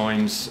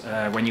 sometimes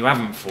when you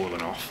haven't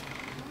fallen off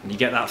and you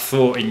get that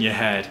thought in your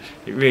head,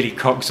 it really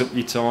cocks up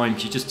your time.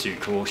 You're just too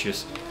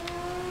cautious.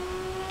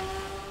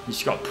 You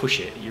just got to push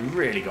it. You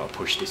really got to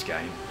push this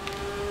game.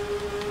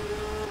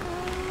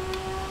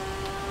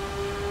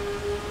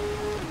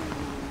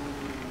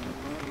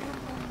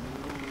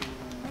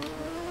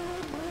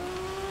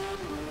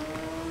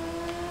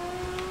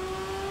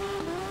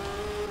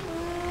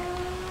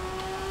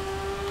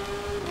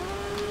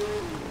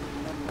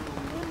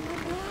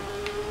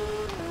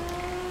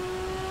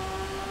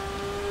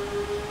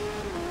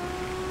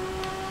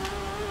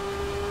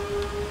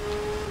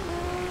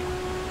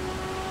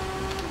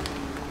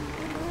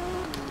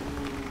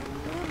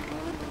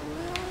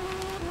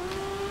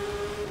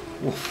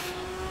 Oof.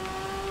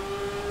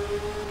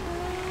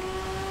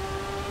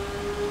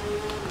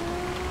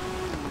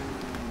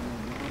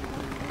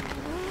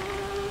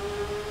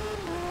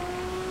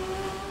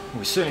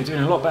 We're certainly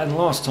doing a lot better than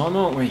last time,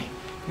 aren't we? We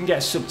can get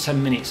a sub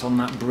 10 minutes on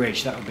that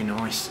bridge, that would be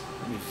nice.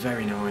 That would be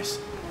very nice.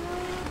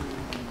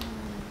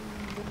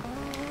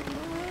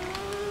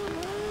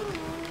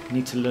 I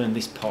need to learn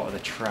this part of the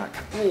track.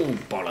 Oh,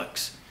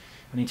 bollocks.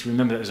 I need to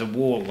remember there's a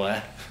wall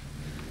there.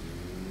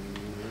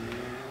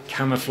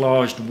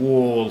 Camouflaged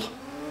wall.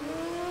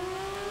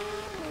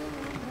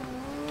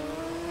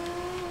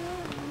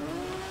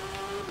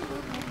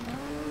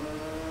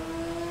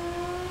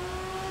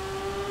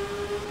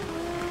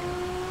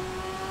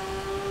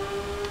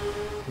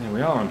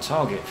 We are on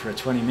target for a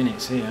 20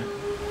 minutes here.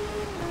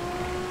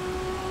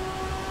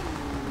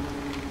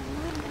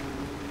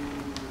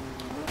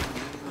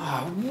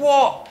 Oh,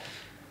 what?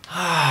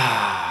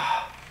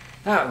 Ah,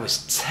 that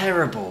was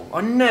terrible. I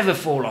never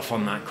fall off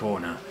on that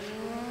corner.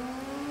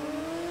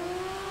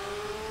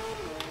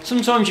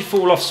 Sometimes you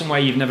fall off somewhere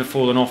you've never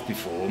fallen off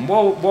before, and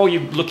while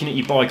you're looking at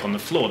your bike on the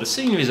floor, the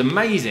scenery is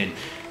amazing.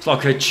 It's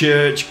like a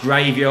church,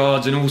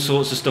 graveyards and all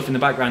sorts of stuff in the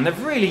background.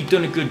 They've really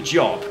done a good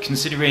job,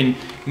 considering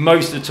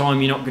most of the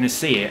time you're not going to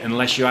see it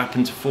unless you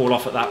happen to fall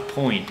off at that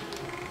point.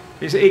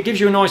 It gives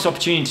you a nice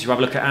opportunity to have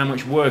a look at how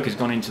much work has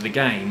gone into the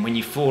game when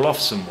you fall off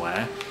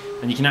somewhere,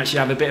 and you can actually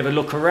have a bit of a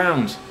look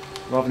around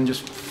rather than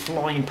just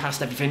flying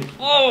past everything.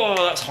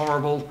 Oh, that's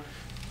horrible.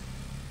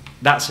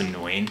 That's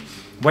annoying.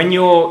 When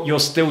you're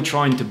still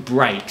trying to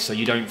brake so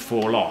you don't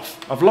fall off.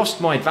 I've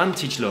lost my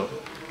advantage, look.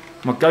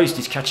 My ghost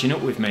is catching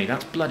up with me.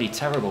 That's bloody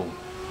terrible.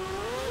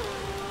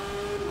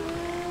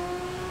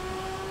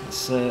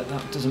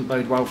 That doesn't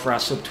bode well for our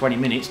sub 20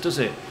 minutes, does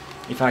it?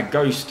 If our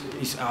ghost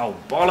is... Oh,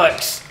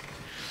 bollocks!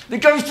 The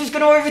ghost is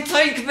going to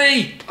overtake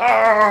me!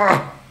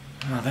 Ah!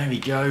 Oh, there he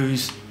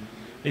goes.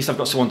 At least I've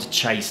got someone to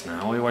chase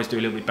now. I always do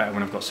a little bit better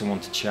when I've got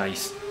someone to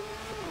chase.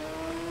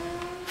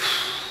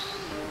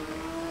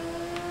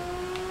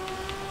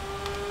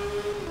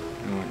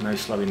 Oh, no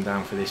slowing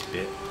down for this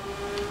bit.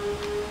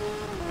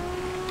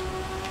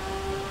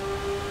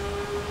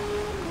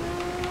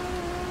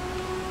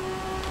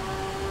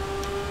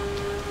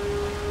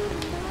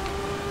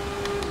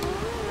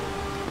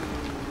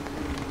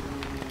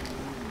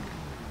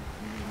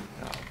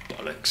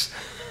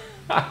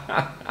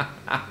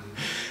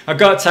 I've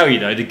got to tell you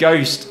though, the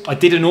ghost, I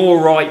did an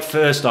alright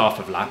first half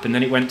of lap and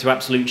then it went to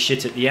absolute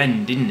shit at the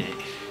end, didn't it?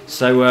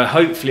 So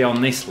hopefully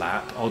on this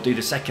lap I'll do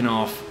the second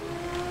half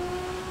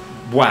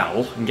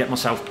well and get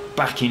myself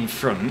back in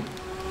front.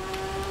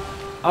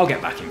 I'll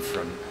get back in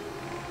front.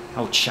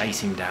 I'll chase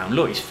him down.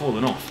 Look, he's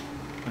fallen off.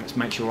 Let's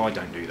make sure I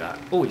don't do that.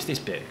 Oh, it's this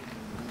bit.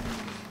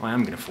 I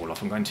am going to fall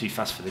off. I'm going too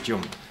fast for the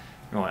jump.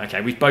 Right,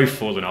 okay, we've both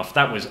fallen off.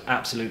 That was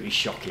absolutely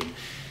shocking.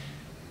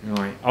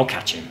 Right, I'll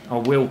catch him. I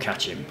will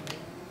catch him.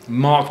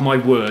 Mark my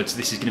words,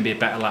 this is going to be a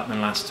better lap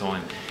than last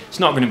time. It's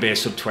not going to be a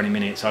sub 20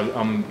 minutes.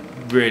 I'm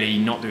really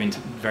not doing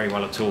very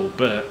well at all,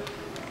 but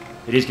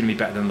it is going to be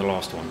better than the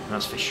last one,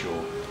 that's for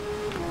sure.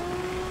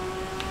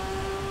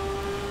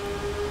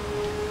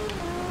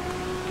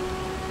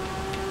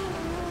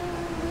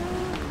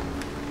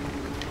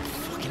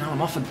 Fucking hell,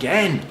 I'm off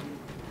again.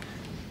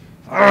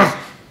 Ugh.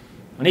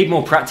 I need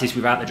more practice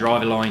without the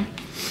driver line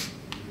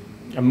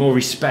and more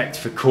respect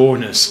for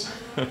corners.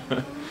 So,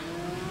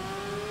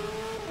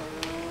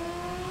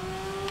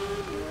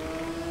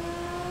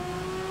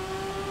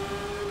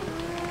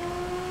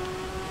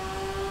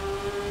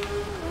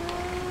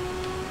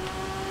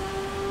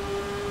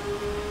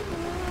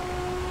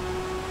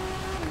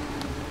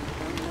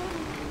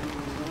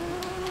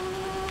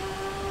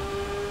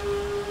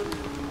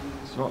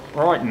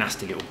 right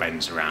nasty little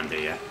bends around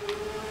here.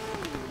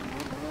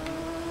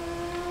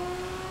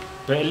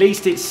 But at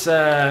least it's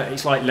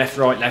like left,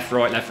 right, left,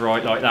 right, left,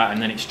 right, like that,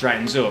 and then it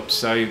straightens up.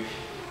 So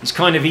it's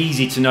kind of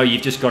easy to know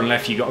you've just gone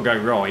left, you've got to go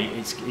right.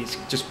 It's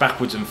just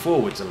backwards and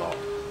forwards a lot.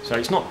 So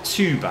it's not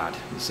too bad.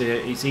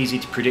 It's easy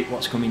to predict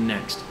what's coming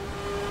next.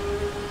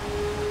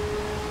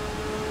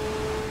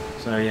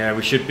 So yeah,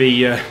 we should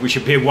be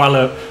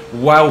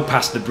well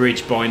past the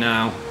bridge by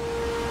now.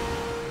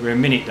 We're a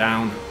minute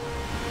down.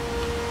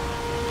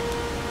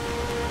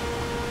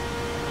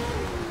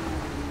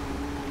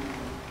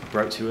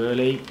 Broke too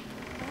early.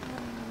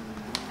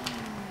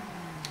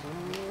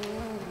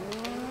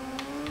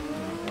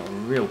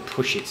 Real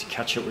push it to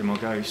catch up with my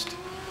ghost.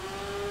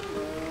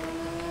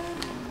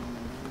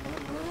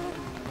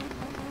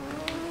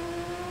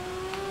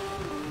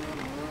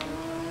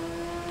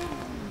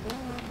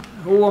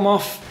 Oh, I'm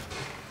off.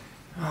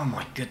 Oh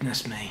my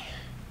goodness me.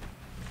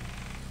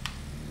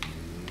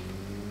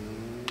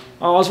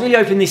 Oh, I was really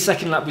hoping this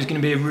second lap was going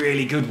to be a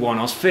really good one.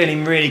 I was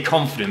feeling really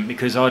confident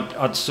because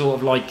I'd sort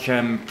of like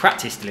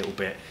practiced a little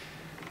bit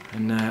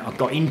and I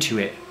got into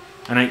it.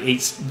 And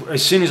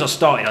as soon as I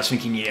started, I was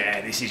thinking, yeah,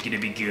 this is going to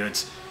be good.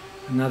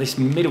 And now this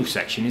middle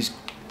section is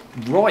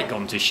right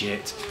gone to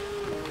shit.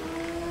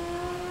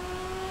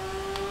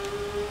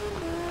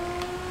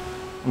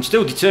 I'm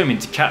still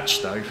determined to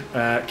catch though,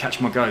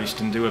 catch my ghost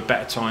and do a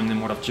better time than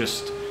what I've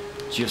just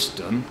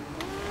done.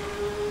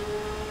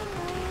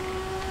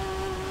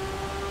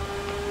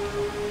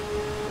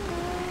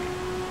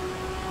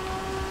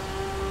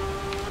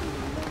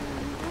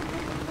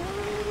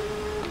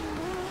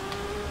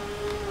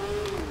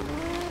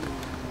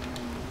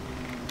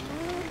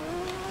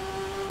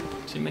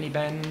 Too many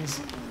bends.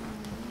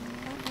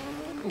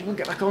 Oh, we'll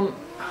get back on. Oh,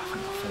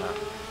 thank God for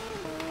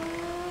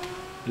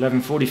that.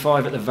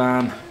 11:45 at the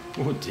van.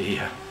 Oh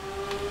dear.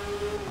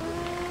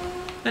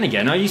 Then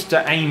again, I used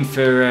to aim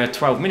for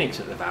 12 minutes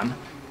at the van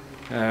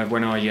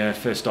when I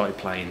first started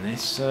playing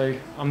this, so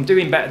I'm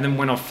doing better than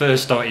when I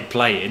first started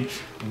playing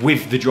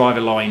with the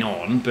driver line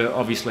on, but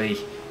obviously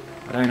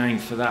I don't aim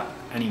for that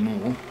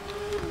anymore.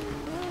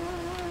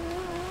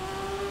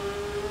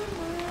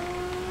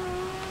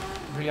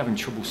 really having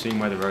trouble seeing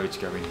where the road's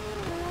going.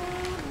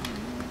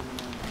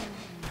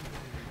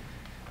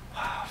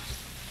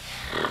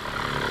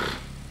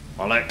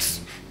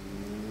 Alex.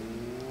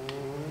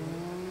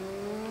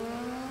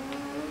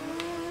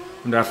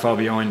 Wonder how far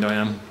behind I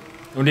am.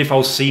 I wonder if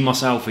I'll see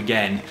myself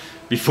again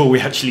before we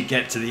actually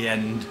get to the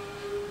end.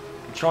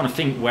 I'm trying to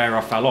think where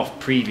I fell off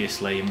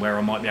previously and where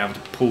I might be able to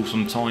pull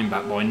some time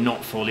back by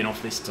not falling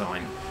off this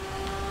time.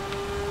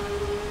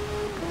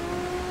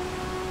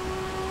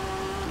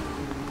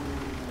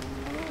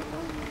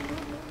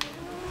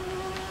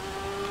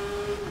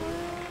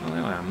 Oh,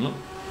 there I am, look.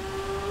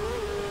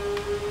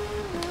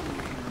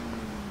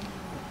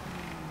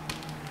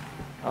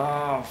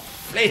 Oh,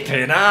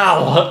 flipping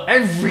hell!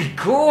 Every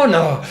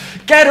corner!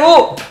 Get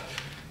up!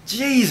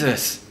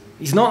 Jesus!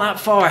 He's not that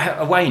far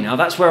away now.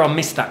 That's where I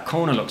missed that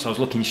corner, look, so I was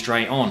looking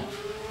straight on.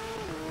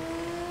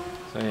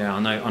 So yeah, I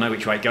know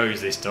which way it goes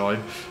this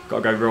time.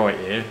 Got to go right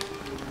here.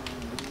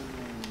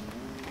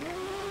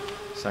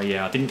 So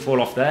yeah, I didn't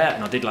fall off there,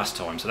 and I did last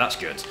time, so that's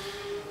good.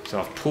 So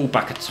I've pulled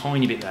back a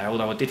tiny bit there,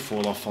 although I did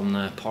fall off on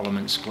the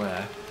Parliament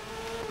Square.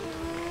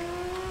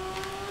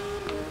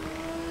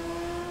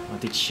 I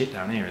did shit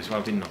down here as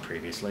well, didn't I,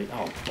 previously?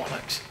 Oh,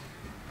 bollocks.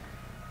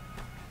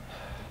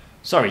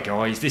 Sorry,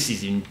 guys, this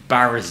is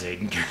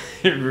embarrassing.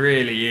 It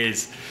really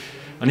is.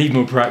 I need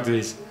more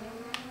practice.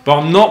 But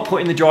I'm not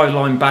putting the drive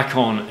line back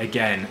on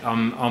again.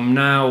 I'm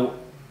now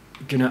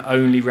going to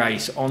only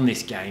race on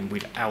this game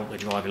without the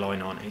driver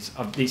line on. It's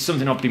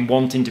something I've been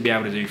wanting to be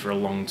able to do for a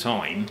long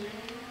time.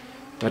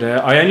 But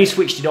I only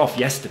switched it off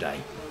yesterday.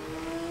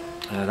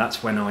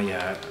 That's when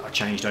I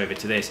changed over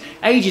to this.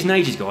 Ages and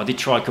ages ago, I did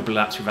try a couple of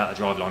laps without the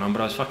drive line on,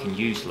 but I was fucking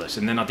useless.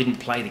 And then I didn't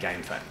play the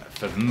game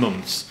for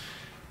months.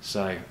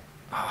 So,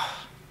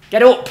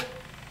 get up!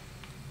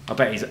 I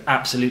bet he's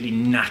absolutely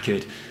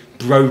knackered.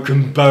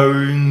 Broken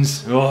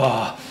bones.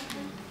 Oh.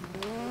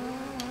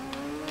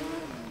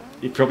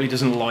 He probably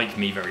doesn't like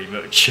me very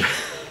much.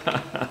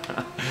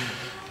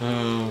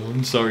 Oh,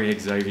 I'm sorry,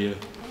 Xavier.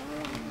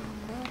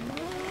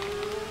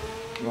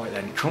 Right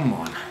then, come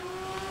on.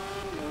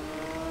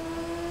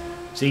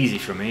 It's easy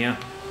from here.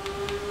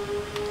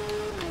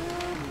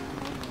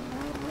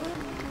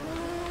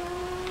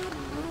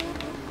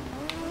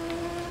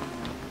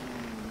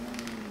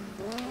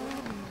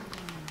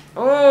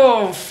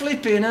 Oh,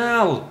 flipping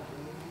hell.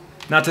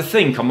 Now to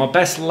think, on my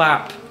best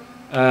lap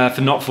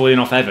for not falling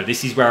off ever,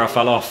 this is where I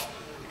fell off.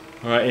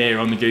 Right here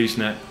on the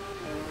gooseneck.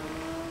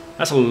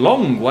 That's a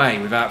long way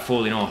without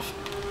falling off.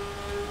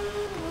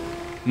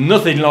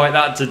 Nothing like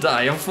that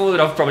today. I've fallen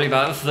off probably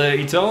about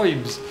 30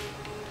 times.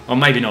 Or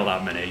maybe not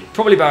that many.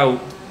 Probably about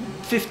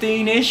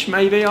 15-ish,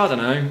 maybe, I don't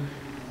know.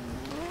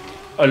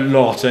 A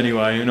lot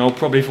anyway, and I'll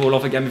probably fall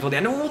off again before the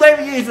end. Oh, there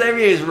he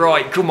is,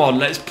 right, come on,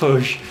 let's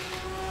push.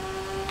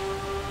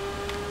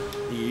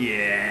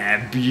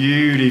 Yeah,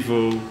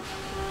 beautiful.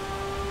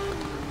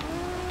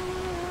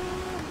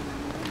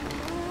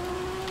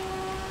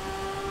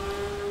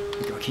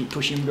 We've got to keep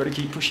pushing, we've got to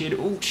keep pushing.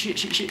 Oh,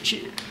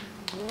 shit.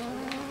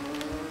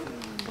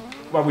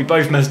 Well, we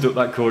both messed up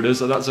that corner,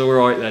 so that's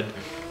alright then.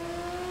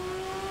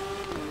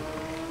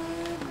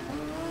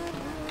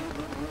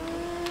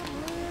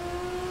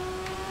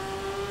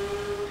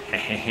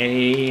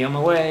 Hey, I'm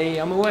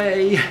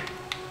away.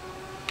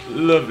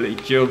 Lovely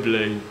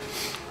jubbly.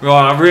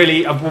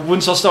 Right,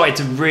 once I started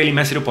to really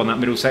mess it up on that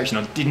middle section,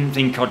 I didn't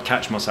think I'd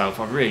catch myself.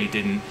 I really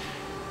didn't.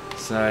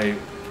 So,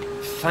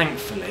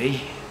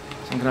 thankfully,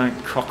 I'm going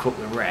to cock up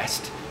the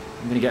rest.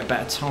 I'm going to get a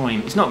better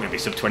time. It's not going to be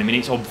sub 20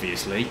 minutes,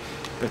 obviously,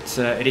 but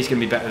it is going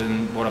to be better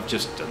than what I've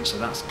just done, so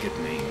that's good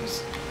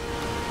news.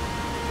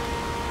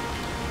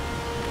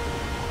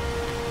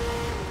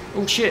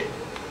 Oh, shit.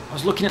 I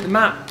was looking at the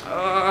map.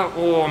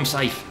 Oh, I'm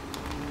safe.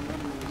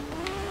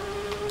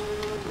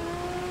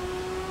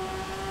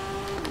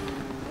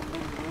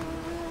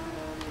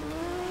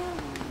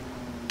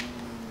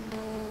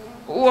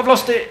 Oh, I've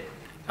lost it.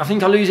 I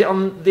think I lose it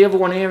on the other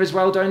one here as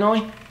well, don't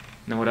I?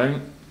 No, I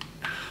don't.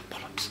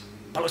 Bollocks.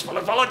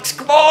 Bollocks.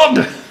 Come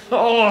on.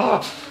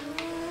 Oh.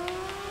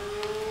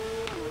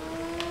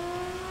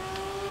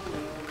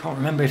 Can't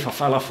remember if I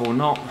fell off or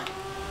not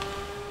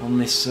on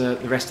this the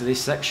rest of this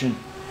section.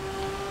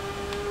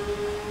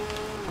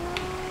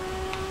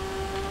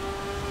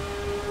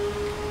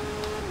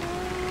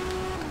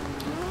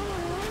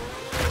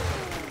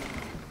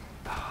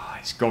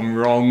 It's gone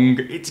wrong.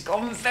 It's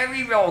gone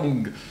very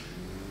wrong.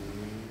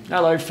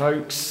 Hello,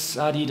 folks.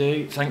 How do you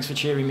do? Thanks for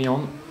cheering me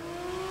on.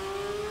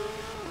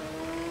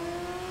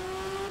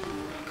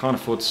 Can't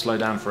afford to slow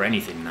down for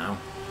anything now.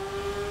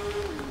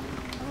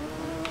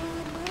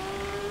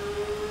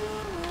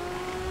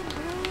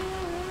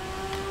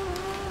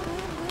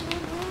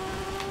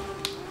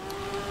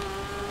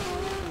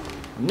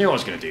 I knew I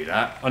was going to do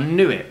that. I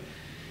knew it.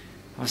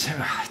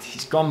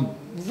 It's gone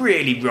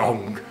really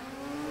wrong.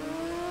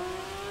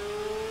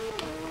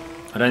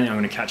 I don't think I'm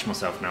going to catch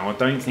myself now. I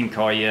don't think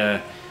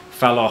I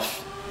fell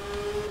off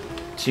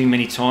too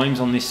many times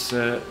on this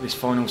this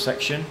final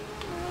section.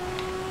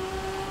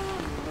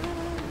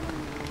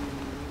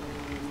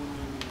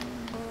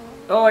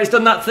 Oh, it's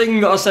done that thing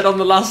that I said on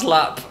the last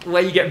lap,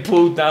 where you get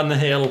pulled down the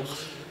hill.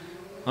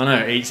 I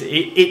know, it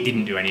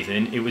didn't do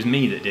anything, it was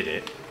me that did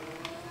it.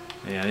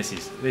 Yeah, this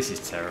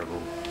is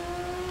terrible.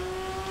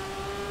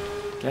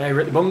 Okay, we're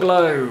at the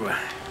bungalow. What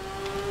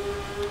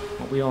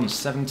are we on?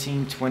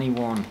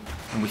 17:21.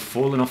 And we've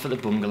fallen off at the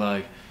bungalow.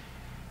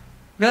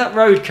 Look at that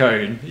road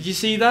cone. Did you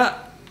see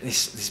that?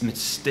 This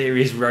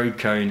mysterious road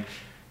cone.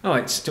 Oh,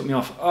 it stuck me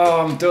off.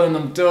 Oh, I'm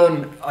done.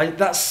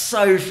 That's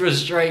so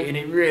frustrating,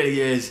 it really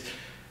is.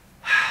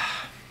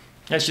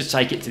 Let's just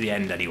take it to the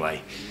end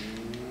anyway.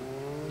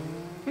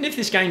 And if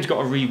this game's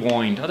got a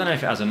rewind, I don't know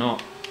if it has or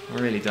not. I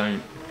really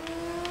don't.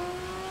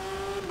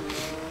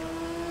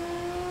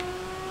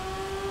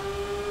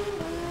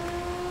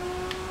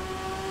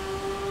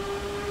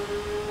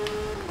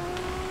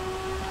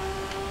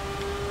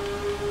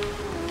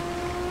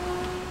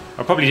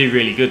 I'll probably do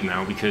really good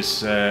now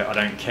because I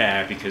don't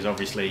care, because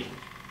obviously...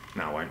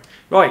 No, I won't.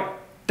 Right,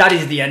 that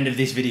is the end of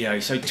this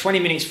video. So 20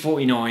 minutes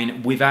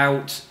 49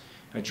 without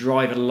a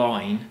driver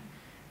line.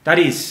 That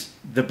is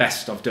the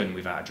best I've done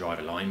without a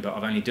driver line, but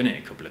I've only done it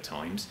a couple of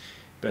times.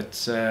 But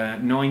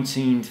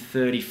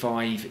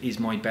 19:35 is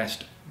my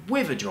best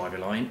with a driver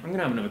line. I'm going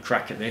to have another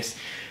crack at this.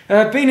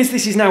 Being as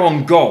this is now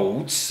on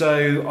gold,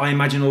 so I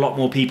imagine a lot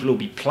more people will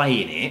be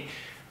playing it,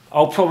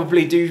 I'll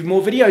probably do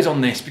more videos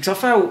on this, because I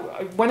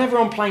felt whenever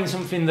I'm playing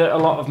something that a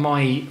lot of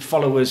my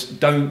followers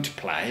don't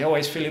play, I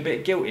always feel a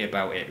bit guilty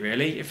about it,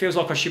 really. It feels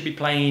like I should be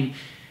playing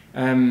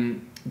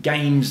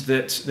games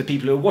that the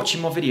people who are watching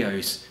my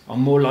videos are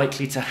more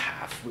likely to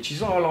have, which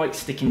is why I like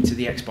sticking to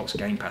the Xbox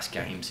Game Pass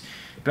games.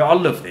 But I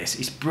love this,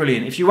 it's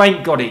brilliant. If you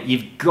ain't got it,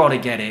 you've got to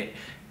get it.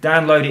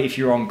 Download it if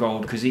you're on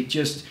gold, because it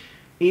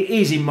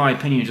is, in my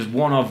opinion, just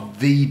one of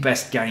the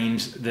best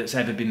games that's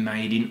ever been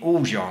made in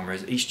all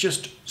genres. It's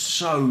just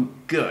so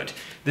good.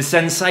 The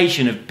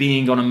sensation of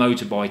being on a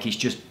motorbike is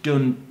just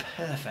done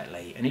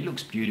perfectly, and it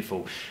looks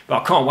beautiful.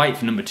 But I can't wait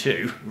for number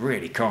 2,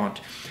 really can't.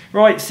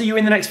 Right, see you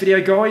in the next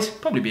video, guys.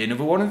 Probably be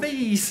another one of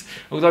these.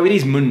 Although it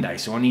is Monday,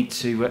 so I need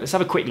to, let's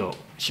have a quick look,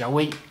 shall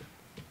we?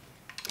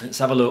 Let's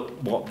have a look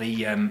what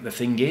the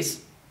thing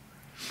is.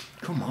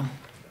 Come on.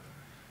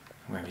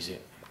 Where is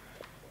it?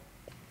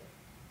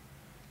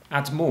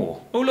 Add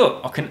more. Oh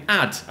look, I can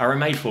add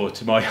RMA4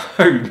 to my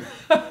home.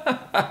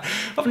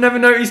 I've never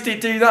noticed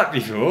it do that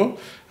before.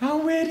 How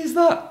weird is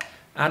that?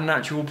 Add an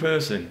actual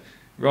person.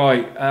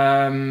 Right.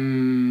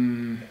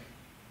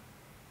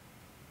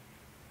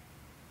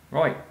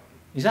 Right.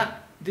 Is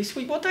that this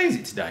week? What day is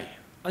it today?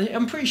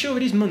 I'm pretty sure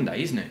it is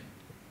Monday, isn't it?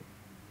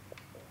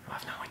 I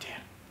have no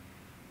idea.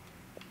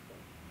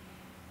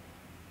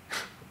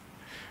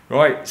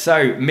 Right,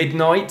 so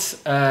midnight,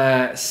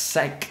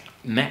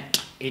 Sekhmet.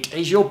 It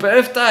is your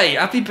birthday!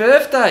 Happy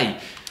birthday!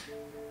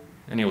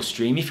 And he'll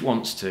stream if he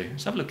wants to.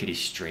 Let's have a look at his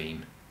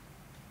stream.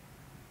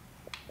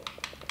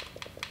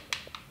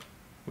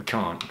 We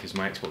can't, because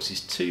my Xbox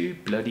is too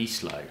bloody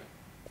slow.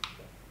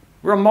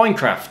 We're on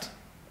Minecraft.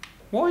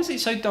 Why is it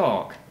so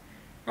dark?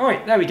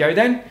 Alright, there we go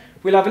then.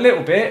 We'll have a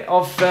little bit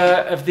of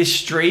this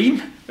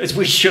stream as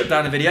we shut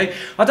down the video.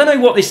 I don't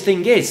know what this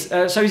thing is.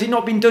 So has it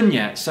not been done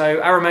yet?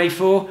 So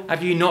RMA4,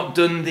 have you not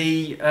done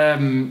the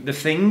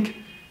thing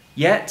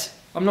yet?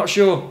 I'm not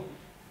sure.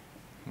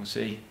 We'll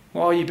see.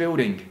 What are you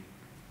building?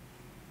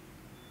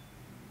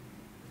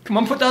 Come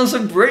on, put down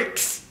some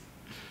bricks.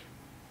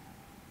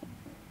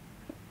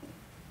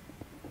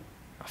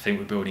 I think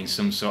we're building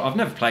some sort. I've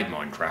never played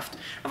Minecraft.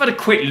 I've had a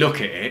quick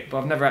look at it, but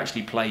I've never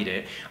actually played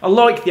it. I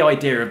like the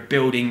idea of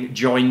building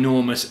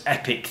ginormous,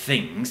 epic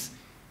things.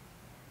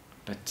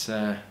 But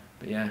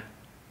yeah,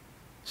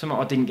 something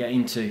I didn't get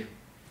into.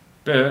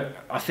 But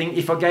I think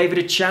if I gave it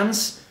a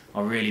chance,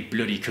 I really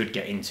bloody could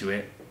get into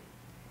it.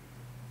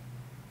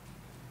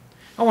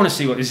 I want to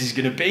see what this is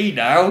going to be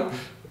now.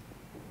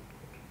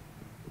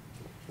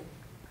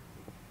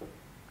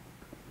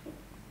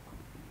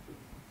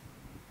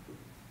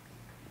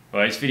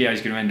 Well, this video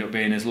is going to end up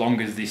being as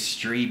long as this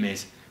stream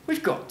is.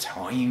 We've got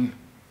time.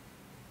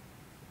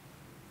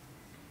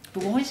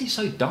 But why is it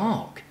so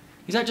dark?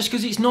 Is that just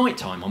because it's night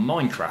time on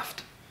Minecraft?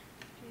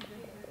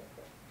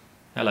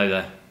 Hello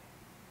there.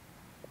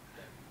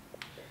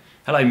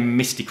 Hello,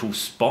 mystical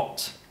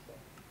spot.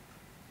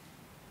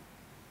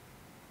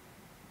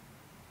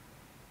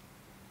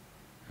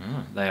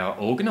 Oh, they are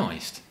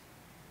organised.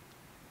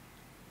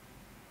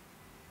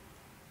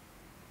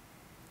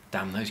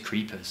 Damn those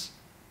creepers.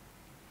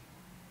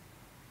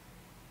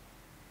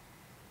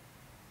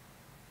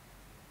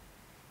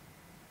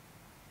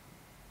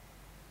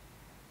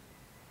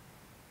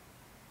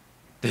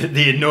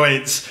 The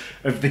annoyance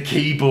of the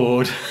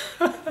keyboard.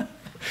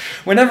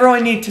 Whenever I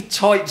need to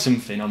type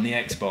something on the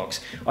Xbox,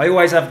 I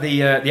always have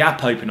the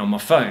app open on my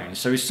phone.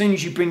 So as soon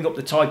as you bring up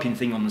the typing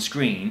thing on the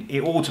screen,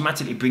 it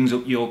automatically brings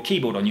up your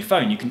keyboard on your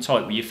phone. You can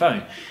type with your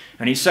phone.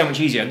 And it's so much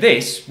easier.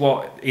 This,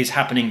 what is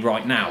happening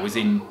right now, is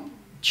in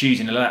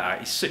choosing a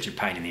letter. It's such a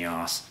pain in the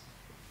arse.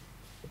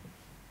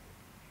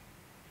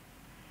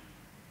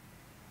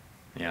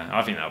 Yeah,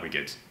 I think that'll be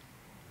good.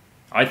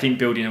 I think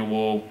building a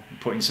wall,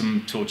 putting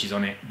some torches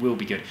on it will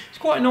be good. It's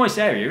quite a nice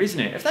area, isn't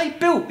it? If they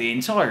built the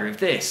entire of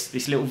this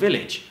little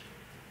village,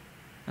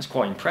 that's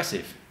quite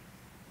impressive.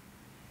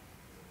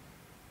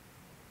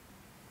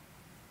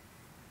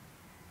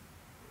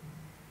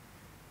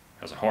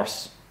 There's a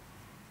horse.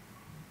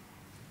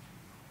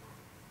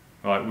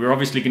 Right, we're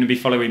obviously going to be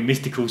following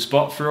Mystical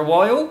Spot for a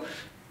while.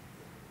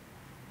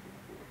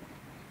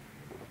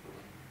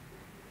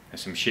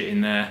 There's some shit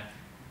in there.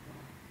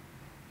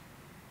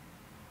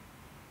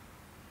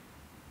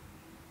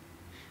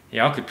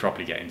 Yeah, I could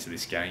properly get into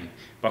this game,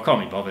 but I can't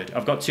be bothered.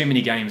 I've got too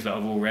many games that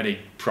I've already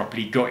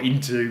properly got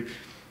into.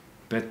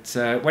 But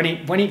when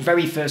it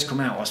very first come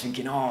out, I was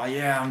thinking, oh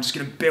yeah, I'm just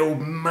going to build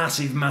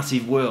massive,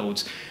 massive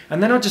worlds.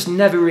 And then I just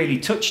never really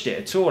touched it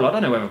at all. I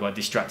don't know whether I got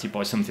distracted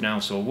by something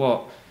else or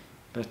what.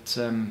 But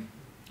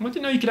I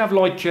didn't know you could have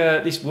like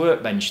this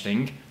workbench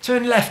thing.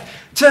 Turn left,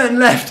 turn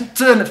left,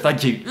 turn left,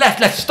 thank you.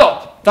 Left, left,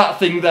 stop, that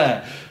thing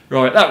there.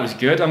 Right, that was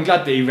good. I'm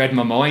glad that he read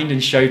my mind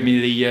and showed me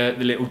the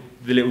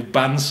little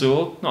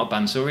bandsaw. Not a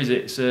bandsaw, is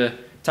it? It's a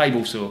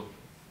table saw.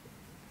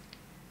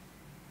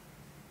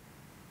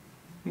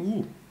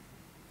 Ooh.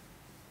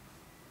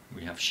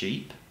 We have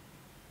sheep.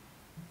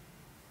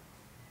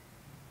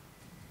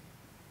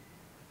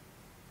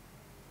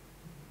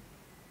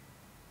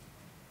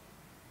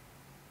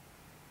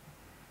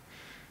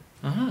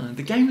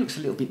 The game looks a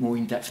little bit more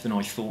in depth than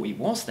I thought it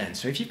was then.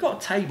 So if you've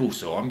got a table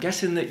saw, I'm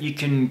guessing that you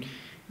can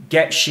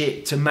get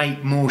shit to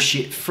make more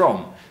shit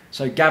from.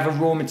 So gather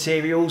raw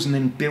materials and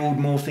then build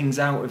more things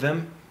out of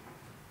them.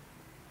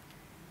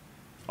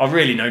 I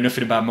really know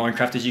nothing about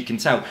Minecraft, as you can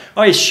tell.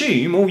 I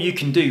assume all you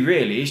can do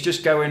really is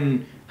just go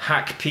and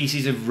hack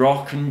pieces of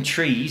rock and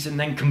trees and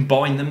then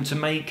combine them to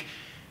make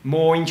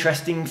more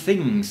interesting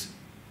things.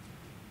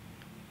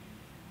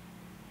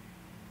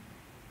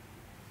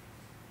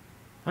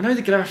 I know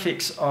the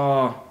graphics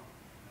are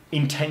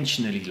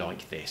intentionally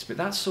like this, but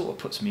that sort of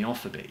puts me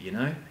off a bit, you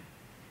know?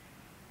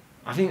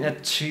 I think they're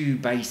too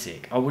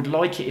basic. I would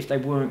like it if they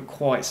weren't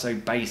quite so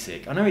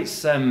basic. I know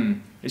it's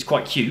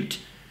quite cute,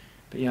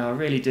 but yeah, I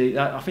really do.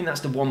 I think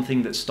that's the one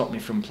thing that stopped me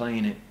from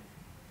playing it.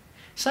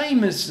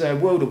 Same as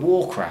World of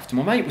Warcraft.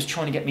 My mate was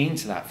trying to get me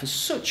into that for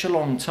such a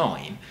long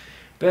time,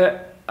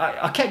 but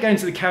I kept going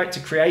to the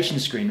character creation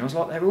screen and I was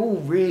like, they're all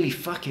really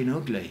fucking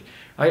ugly.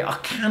 I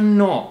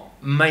cannot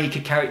make a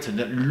character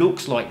that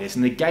looks like this,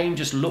 and the game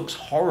just looks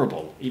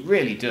horrible. It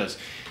really does.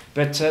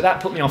 But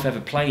that put me off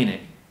ever playing it.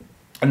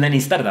 And then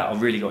instead of that, I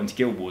really got into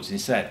Guild Wars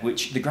instead,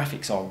 which the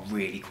graphics are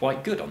really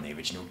quite good on the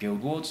original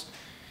Guild Wars.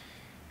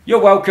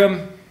 You're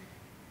welcome.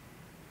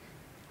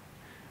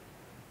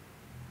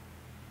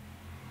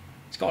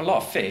 It's got a lot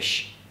of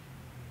fish.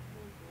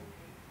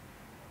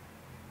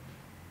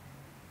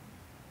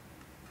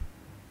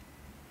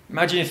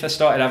 Imagine if they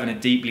started having a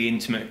deeply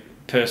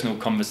intimate, personal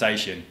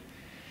conversation.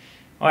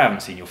 I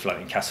haven't seen your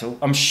floating castle.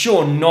 I'm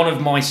sure none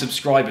of my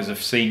subscribers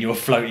have seen your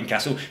floating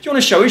castle. Do you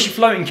want to show us your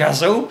floating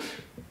castle?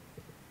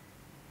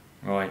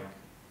 Right.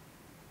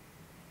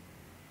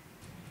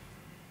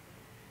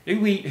 Who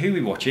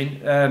we watching?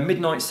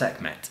 Midnight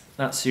Sekhmet.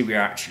 That's who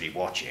we're actually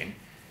watching.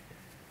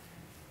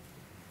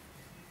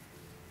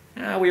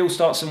 We all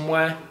start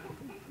somewhere.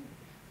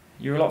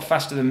 You're a lot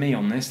faster than me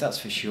on this, that's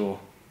for sure.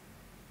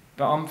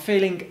 But I'm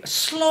feeling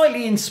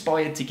slightly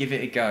inspired to give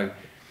it a go.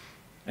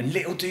 And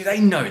little do they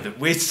know that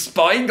we're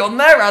spying on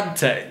their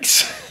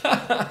antics.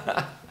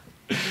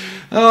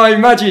 Oh,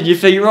 imagine you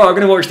think, right, I'm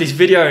going to watch this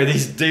video of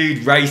this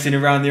dude racing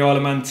around the Isle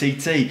of Man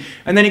TT.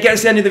 And then he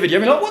gets to the end of the video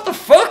and you're like, what the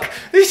fuck?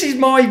 This is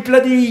my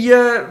bloody,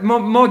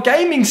 my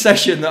gaming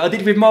session that I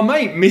did with my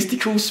mate,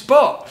 Mystical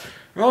Spot.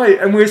 Right,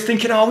 and we're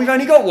thinking, oh, we've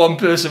only got one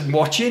person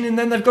watching, and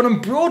then they've gone and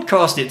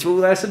broadcast it to all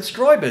their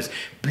subscribers.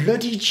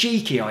 Bloody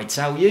cheeky, I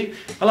tell you.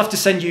 I'll have to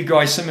send you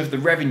guys some of the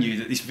revenue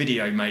that this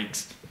video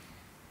makes.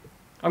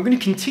 I'm going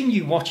to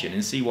continue watching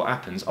and see what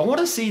happens. I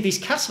want to see this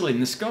castle in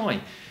the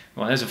sky.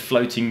 Well, there's a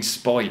floating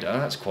spider.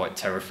 That's quite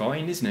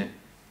terrifying, isn't it?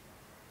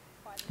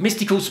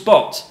 Mystical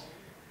Spot,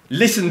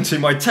 listen to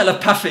my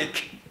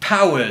telepathic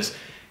powers.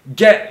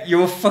 Get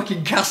your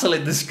fucking castle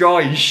in the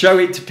sky and show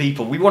it to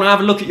people. We want to have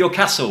a look at your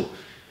castle.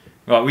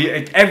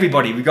 Right,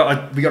 everybody, we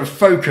got to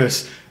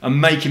focus and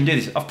make him do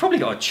this. I've probably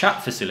got a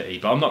chat facility,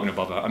 but I'm not going to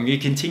bother. I'm going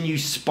to continue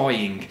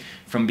spying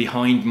from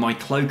behind my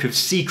cloak of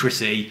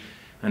secrecy,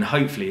 and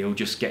hopefully he'll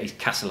just get his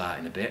castle out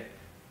in a bit.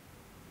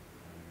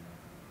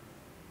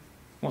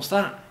 What's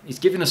that? He's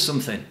giving us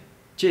something.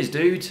 Cheers,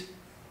 dude.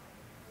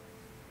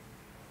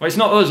 Well, it's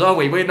not us, are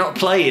we? We're not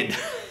playing.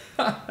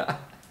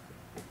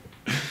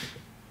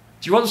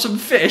 Do you want some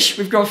fish?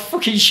 We've got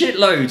fucking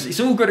shitloads. It's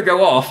all got to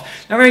go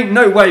off. There ain't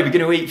no way we're going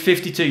to eat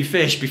 52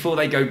 fish before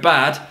they go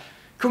bad.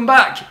 Come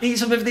back, eat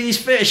some of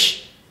these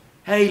fish.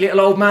 Hey, little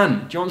old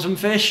man, do you want some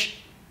fish?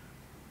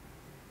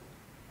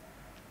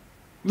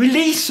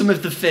 Release some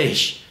of the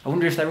fish. I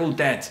wonder if they're all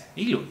dead.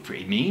 He looked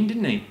pretty mean,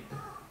 didn't he?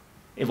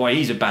 Why,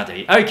 he's a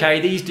baddie. Okay,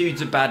 these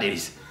dudes are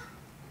baddies.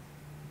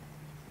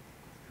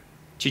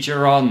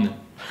 Chicharron.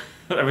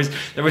 there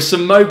was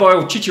some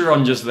mobile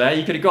chicharron just there.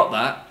 You could have got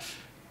that.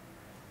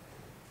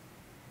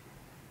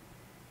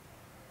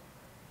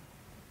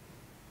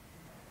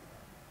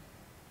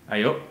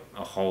 A up,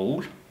 a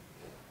hold.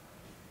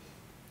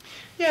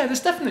 Yeah,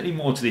 there's definitely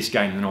more to this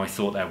game than I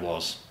thought there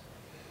was.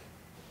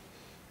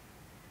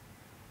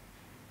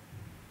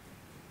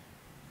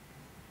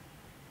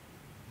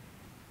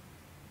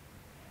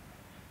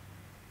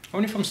 I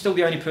wonder if I'm still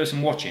the only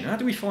person watching. How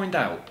do we find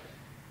out?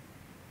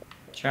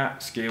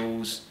 Chat,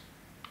 skills.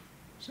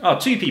 Oh,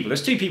 2 people.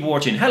 There's 2 people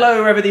watching.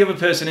 Hello, whoever the other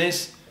person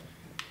is.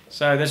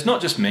 So there's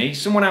not just me.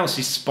 Someone else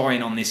is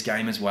spying on this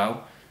game as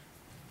well.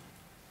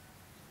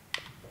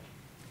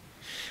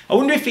 I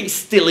wonder if it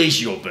still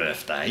is your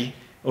birthday,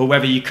 or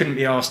whether you couldn't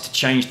be asked to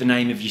change the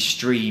name of your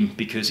stream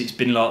because it's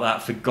been like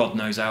that for God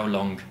knows how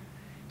long.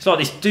 It's like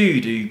this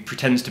dude who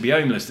pretends to be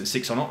homeless that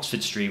sits on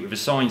Oxford Street with a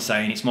sign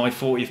saying it's my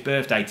 40th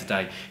birthday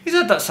today. He's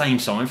had that same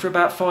sign for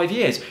about 5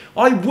 years.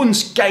 I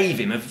once gave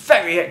him a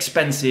very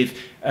expensive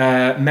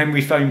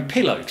memory foam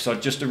pillow because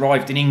I'd just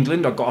arrived in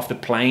England. I got off the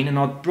plane and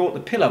I'd brought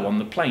the pillow on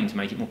the plane to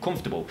make it more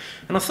comfortable.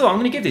 And I thought, I'm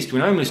going to give this to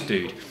an homeless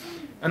dude.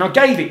 And I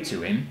gave it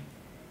to him.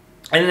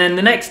 And then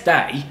the next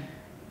day,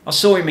 I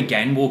saw him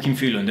again walking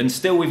through London,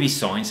 still with his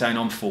sign saying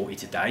I'm 40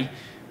 today.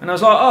 And I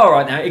was like, all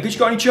right now, he goes, you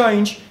got any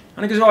change?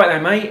 And he goes, all right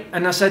then, mate.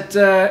 And I said,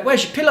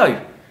 where's your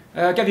pillow?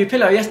 I gave you a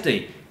pillow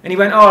yesterday. And he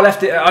went, oh, I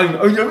left it at home.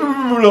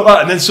 Like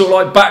that. And then sort of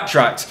like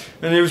backtracked.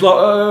 And he was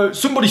like,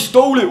 somebody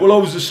stole it while I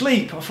was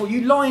asleep. I thought,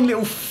 you lying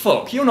little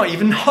fuck, you're not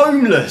even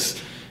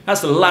homeless.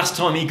 That's the last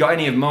time he got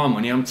any of my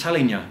money, I'm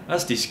telling you.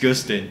 That's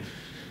disgusting.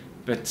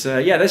 But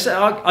yeah,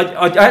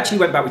 I actually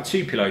went back with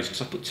 2 pillows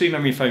because I put 2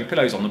 memory foam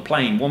pillows on the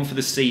plane, one for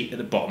the seat at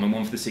the bottom and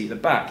one for the seat at the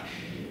back.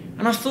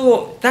 And I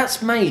thought,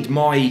 that's made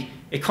my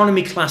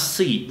economy class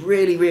seat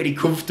really, really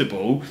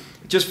comfortable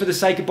just for the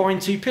sake of buying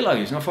 2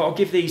 pillows. And I thought, I'll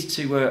give these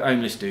to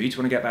homeless dudes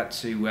when I get back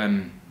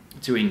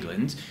to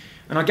England.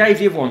 And I gave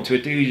the other one to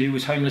a dude who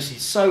was homeless in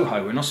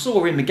Soho, and I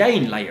saw him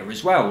again later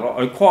as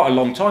well, quite a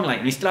long time later,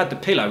 and he still had the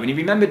pillow, and he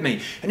remembered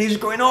me, and he was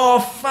going, oh,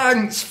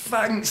 thanks,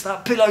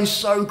 that pillow's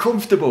so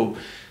comfortable.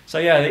 So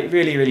yeah, it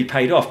really, really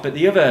paid off. But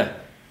the other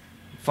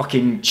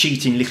fucking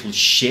cheating little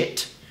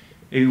shit,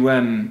 who,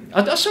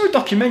 I saw a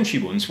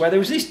documentary once where there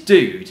was this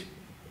dude,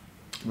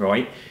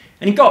 right,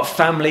 and he got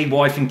family,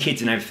 wife and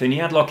kids and everything. He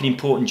had like an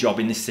important job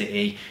in the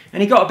city,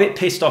 and he got a bit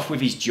pissed off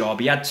with his job.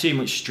 He had too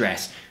much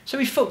stress, so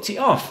he fucked it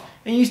off.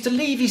 And he used to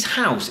leave his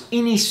house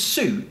in his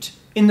suit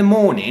in the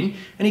morning,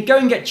 and he'd go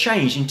and get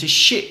changed into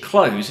shit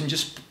clothes and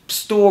just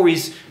store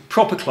his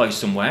proper clothes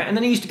somewhere. And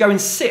then he used to go and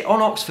sit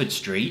on Oxford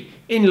Street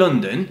in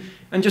London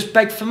and just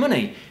beg for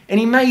money. And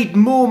he made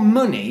more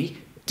money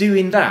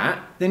doing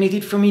that than he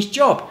did from his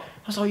job.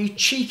 I was like, you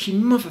cheeky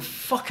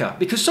motherfucker.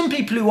 Because some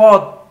people who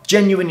are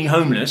genuinely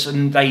homeless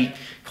and they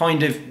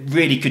kind of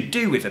really could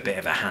do with a bit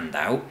of a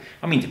handout.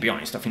 I mean, to be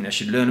honest, I think they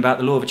should learn about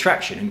the law of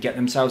attraction and get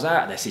themselves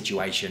out of their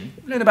situation.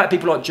 Learn about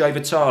people like Joe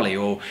Vitale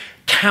or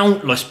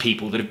countless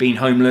people that have been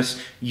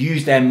homeless,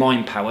 use their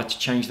mind power to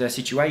change their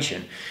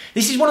situation.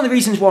 This is one of the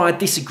reasons why I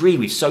disagree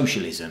with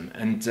socialism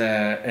and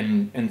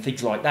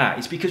things like that.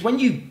 It's because when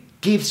you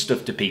give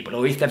stuff to people,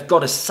 or if they've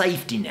got a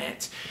safety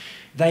net,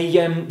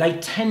 they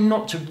tend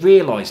not to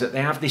realise that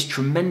they have this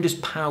tremendous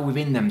power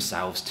within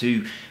themselves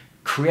to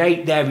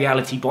create their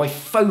reality by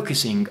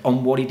focusing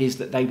on what it is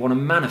that they want to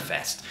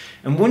manifest.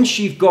 And once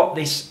you've got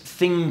this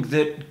thing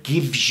that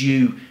gives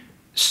you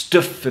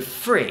stuff for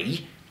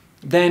free,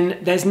 then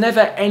there's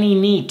never any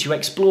need to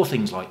explore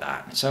things like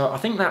that. So I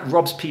think that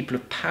robs people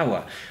of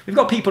power. We've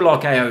got people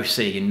like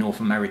AOC in North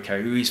America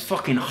who is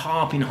fucking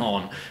harping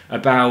on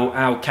about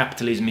how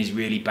capitalism is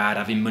really bad,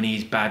 having money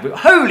is bad. But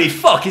holy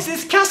fuck, is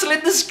this castle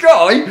in the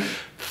sky?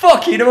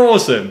 Fucking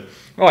awesome.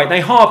 Right,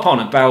 they harp on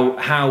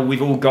about how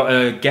we've all got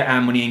to get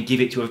our money and give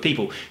it to other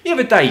people. The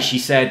other day she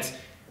said,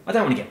 I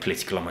don't want to get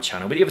political on my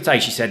channel, but the other day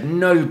she said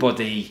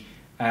nobody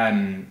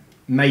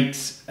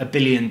makes $1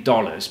 billion.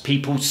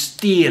 People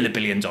steal $1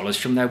 billion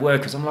from their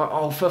workers. I'm like,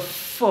 oh, for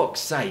fuck's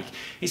sake.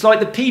 It's like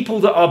the people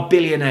that are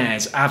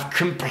billionaires have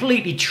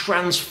completely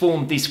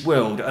transformed this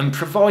world and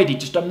provided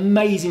just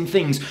amazing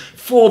things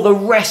for the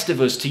rest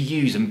of us to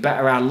use and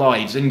better our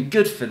lives. And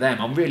good for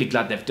them. I'm really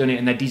glad they've done it,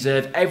 and they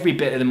deserve every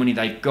bit of the money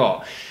they've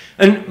got.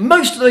 And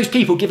most of those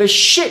people give a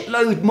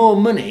shitload more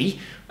money,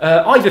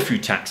 either through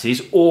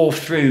taxes or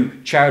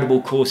through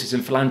charitable causes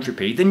and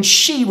philanthropy, than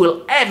she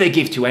will ever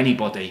give to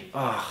anybody.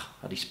 Ah,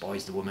 I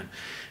despise the woman.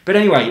 But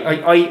anyway,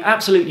 I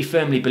absolutely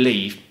firmly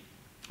believe,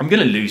 I'm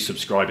going to lose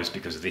subscribers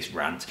because of this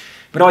rant,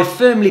 but I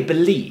firmly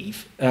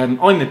believe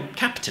I'm a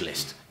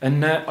capitalist.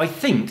 And I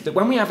think that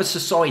when we have a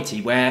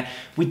society where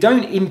we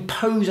don't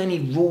impose any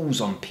rules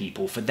on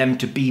people for them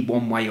to be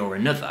one way or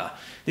another,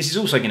 this is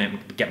also going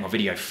to get my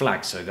video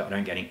flagged so that I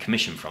don't get any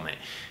commission from it.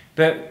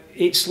 But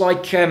it's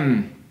like,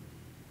 come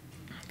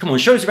on,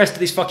 show us the rest of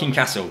this fucking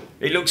castle.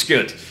 It looks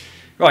good.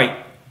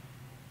 Right,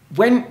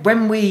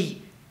 when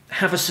we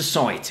have a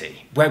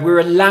society where we're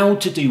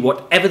allowed to do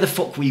whatever the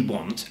fuck we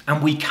want,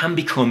 and we can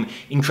become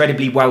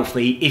incredibly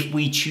wealthy if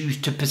we choose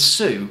to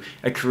pursue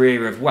a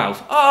career of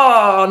wealth.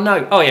 Oh,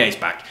 no. Oh, yeah, he's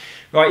back.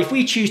 Right, if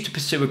we choose to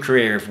pursue a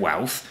career of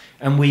wealth,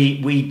 and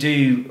we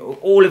do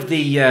all of the,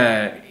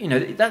 you know,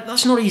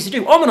 that's not easy to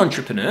do. I'm an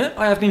entrepreneur.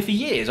 I have been for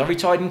years. I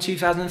retired in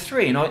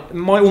 2003, and all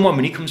my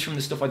money comes from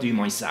the stuff I do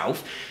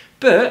myself.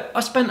 But I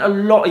spent a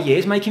lot of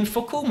years making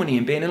fuck all money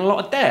and being in a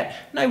lot of debt.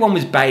 No one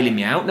was bailing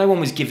me out. No one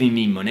was giving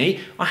me money.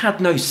 I had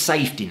no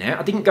safety net.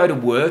 I didn't go to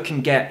work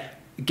and get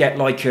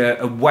like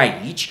a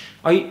wage.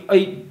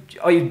 I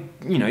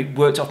you know,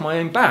 worked off my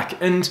own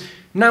back, and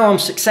now I'm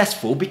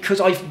successful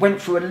because I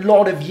went through a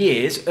lot of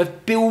years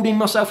of building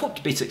myself up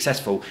to be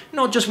successful,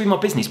 not just with my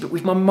business, but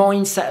with my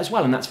mindset as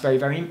well, and that's very,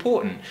 very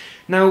important.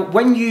 Now,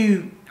 when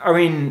you are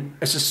in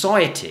a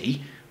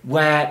society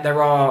where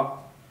there are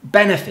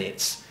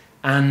benefits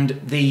and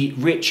the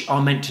rich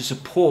are meant to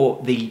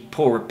support the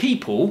poorer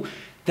people,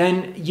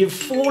 then you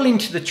fall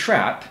into the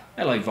trap,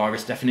 hello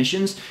virus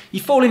definitions, you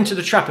fall into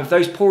the trap of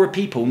those poorer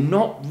people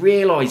not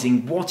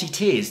realising what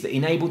it is that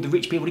enabled the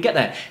rich people to get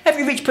there.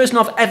 Every rich person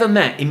I've ever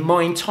met in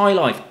my entire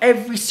life,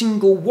 every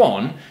single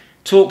one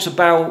talks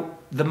about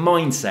the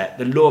mindset,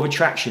 the law of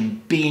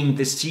attraction being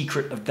the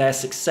secret of their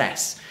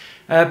success.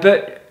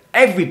 But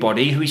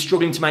everybody who is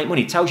struggling to make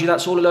money tells you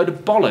that's all a load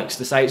of bollocks.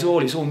 They say it's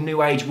all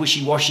new age,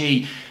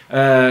 wishy-washy,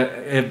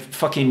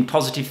 fucking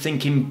positive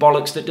thinking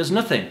bollocks that does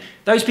nothing.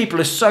 Those people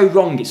are so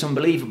wrong, it's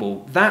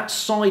unbelievable. That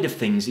side of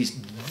things is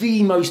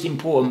the most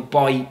important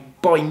by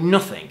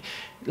nothing.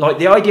 Like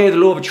the idea of the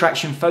law of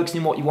attraction, focusing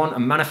on what you want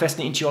and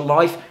manifesting it into your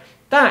life,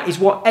 that is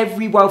what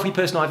every wealthy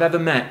person I've ever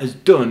met has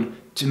done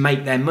to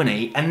make their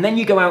money, and then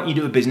you go out and you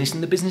do a business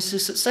and the business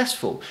is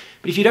successful.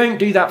 But if you don't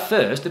do that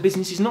first, the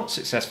business is not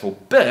successful.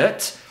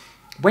 But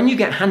when you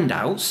get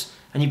handouts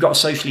and you've got a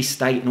socialist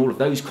state and all of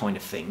those kind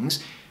of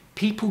things,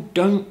 people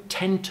don't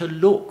tend to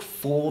look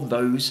for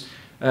those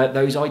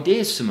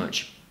ideas so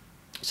much.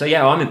 So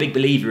yeah, I'm a big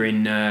believer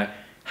in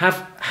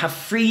have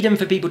freedom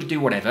for people to do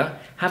whatever,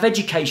 have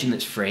education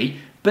that's free,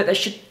 but they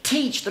should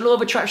teach the law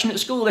of attraction at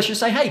school. They should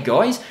say, hey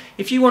guys,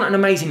 if you want an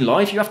amazing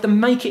life, you have to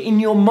make it in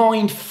your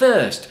mind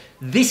first.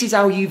 This is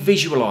how you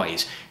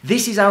visualize.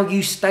 This is how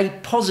you stay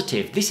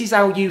positive. This is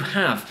how you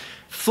have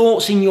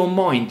thoughts in your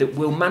mind that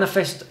will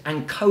manifest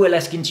and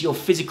coalesce into your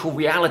physical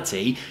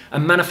reality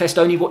and manifest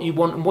only what you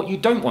want and what you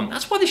don't want.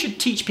 That's why they should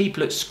teach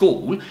people at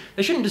school.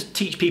 They shouldn't just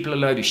teach people a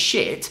load of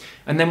shit,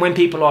 and then when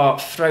people are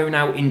thrown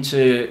out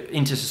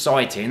into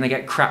society and they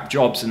get crap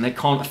jobs and they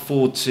can't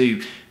afford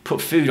to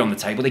put food on the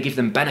table, they give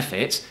them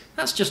benefits.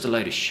 That's just a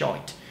load of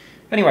shite.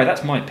 Anyway,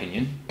 that's my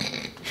opinion.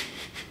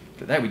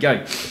 But there we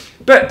go.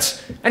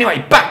 But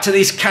anyway, back to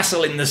this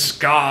castle in the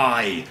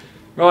sky.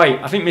 Right,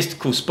 I think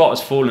Mystical Spot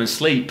has fallen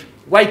asleep.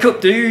 Wake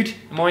up, dude.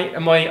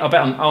 I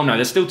bet oh no,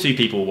 there's still 2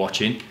 people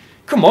watching.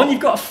 Come on,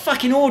 you've got a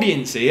fucking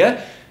audience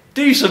here.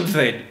 Do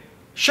something.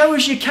 Show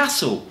us your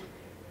castle.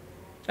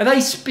 Are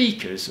they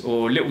speakers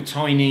or little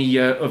tiny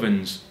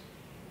ovens?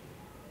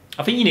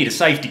 I think you need a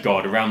safety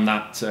guard around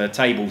that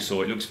table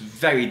saw. It looks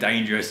very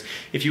dangerous.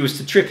 If you was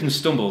to trip and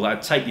stumble, that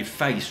would take your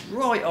face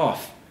right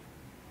off.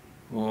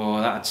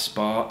 Oh, that'd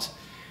smart.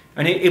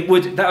 And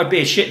that would be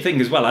a shit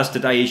thing as well, as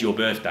today is your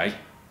birthday.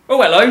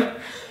 Oh, hello.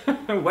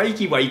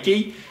 Wakey,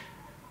 wakey.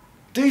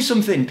 Do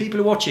something. People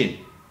are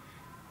watching.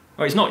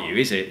 Oh, it's not you,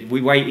 is it?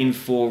 We're waiting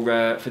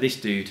for this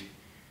dude.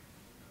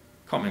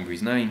 Can't remember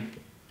his name.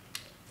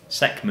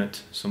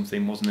 Sekhmet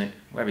something, wasn't it?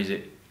 Where is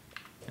it?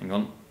 Hang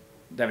on.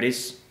 There it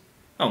is.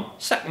 Oh,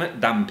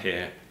 Sekhmet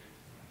Dhampir.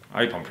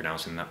 I hope I'm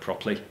pronouncing that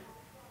properly.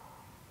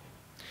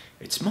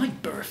 It's my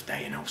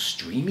birthday and I'll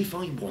stream if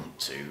I want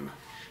to.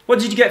 What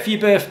did you get for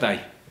your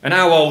birthday? And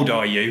how old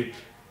are you?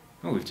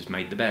 Oh, we've just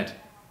made the bed.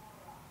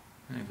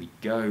 There we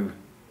go.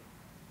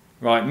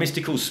 Right,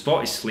 Mystical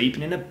Spot is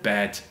sleeping in a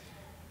bed.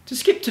 To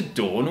skip to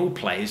dawn, all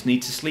players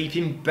need to sleep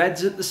in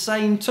beds at the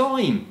same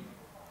time.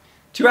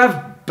 To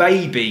have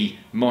baby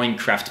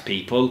Minecraft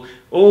people,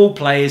 all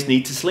players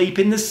need to sleep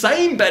in the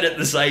same bed at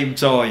the same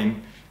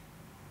time.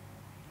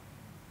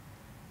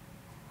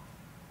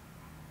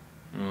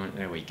 Right,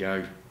 there we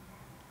go.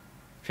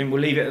 I think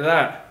we'll leave it at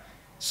that.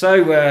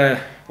 So,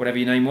 whatever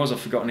your name was,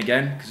 I've forgotten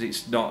again, because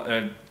it's not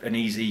an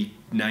easy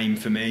name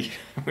for me.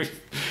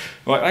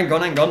 Right,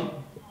 hang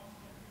on.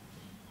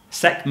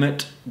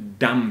 Sekhmet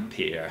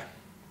Dhampir.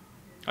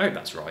 I hope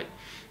that's right.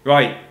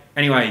 Right,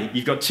 anyway,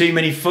 you've got too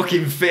many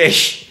fucking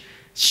fish.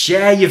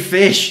 Share your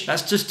fish.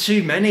 That's just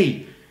too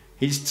many.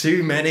 It's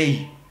too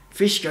many.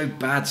 Fish go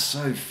bad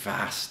so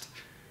fast.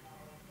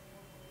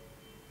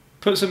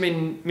 Put some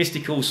in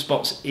Mystical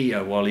Spot's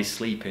ear while he's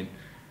sleeping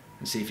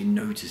and see if he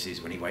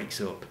notices when he wakes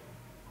up.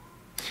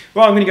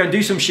 Right, I'm going to go and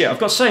do some shit. I've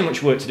got so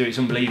much work to do, it's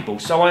unbelievable.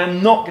 So I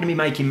am not going to be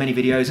making many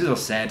videos, as I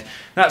said.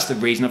 That's the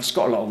reason. I've just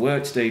got a lot of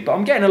work to do. But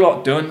I'm getting a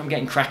lot done. I'm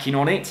getting cracking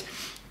on it.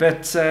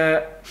 But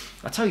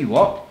I tell you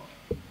what,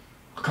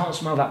 I can't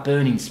smell that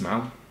burning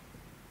smell.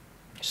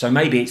 So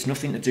maybe it's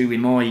nothing to do with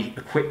my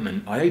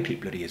equipment. I hope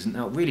it bloody isn't.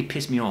 That'll really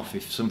piss me off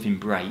if something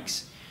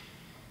breaks.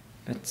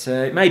 But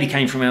it maybe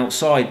came from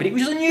outside. But it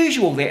was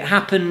unusual that it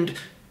happened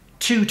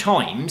 2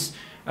 times.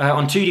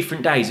 On 2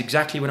 different days,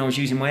 exactly when I was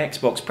using my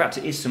Xbox. Perhaps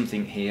it is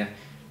something here,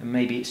 and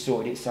maybe it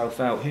sorted itself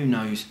out, who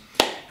knows.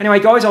 Anyway,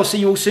 guys, I'll see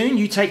you all soon.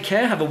 You take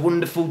care. Have a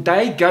wonderful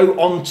day. Go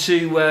on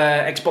to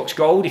Xbox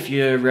Gold if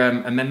you're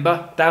a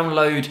member.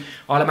 Download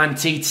Isle of Man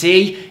TT.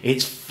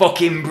 It's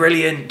fucking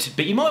brilliant.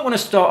 But you might want to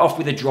start off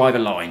with a driver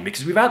line,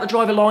 because without the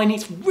driver line,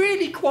 it's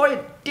really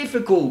quite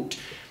difficult.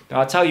 But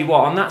I'll tell you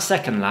what, on that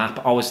second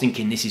lap, I was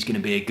thinking this is going to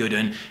be a good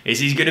one.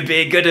 This is going to be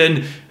a good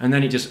one. And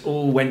then it just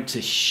all went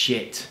to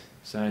shit.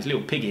 So there's a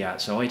little piggy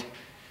outside.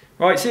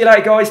 Right, see you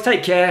later, guys.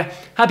 Take care.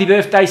 Happy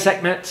birthday,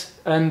 Sekhmet.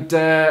 And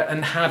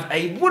have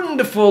a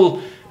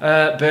wonderful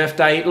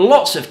birthday.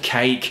 Lots of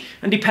cake.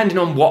 And depending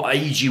on what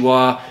age you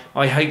are,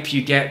 I hope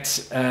you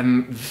get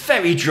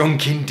very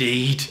drunk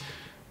indeed.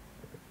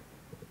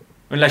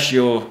 Unless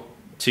you're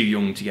too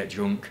young to get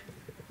drunk.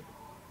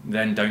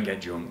 Then don't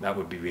get drunk. That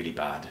would be really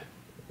bad.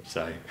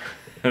 So,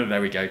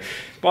 there we go.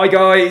 Bye,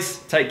 guys.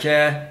 Take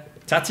care.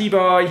 Tatty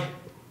bye.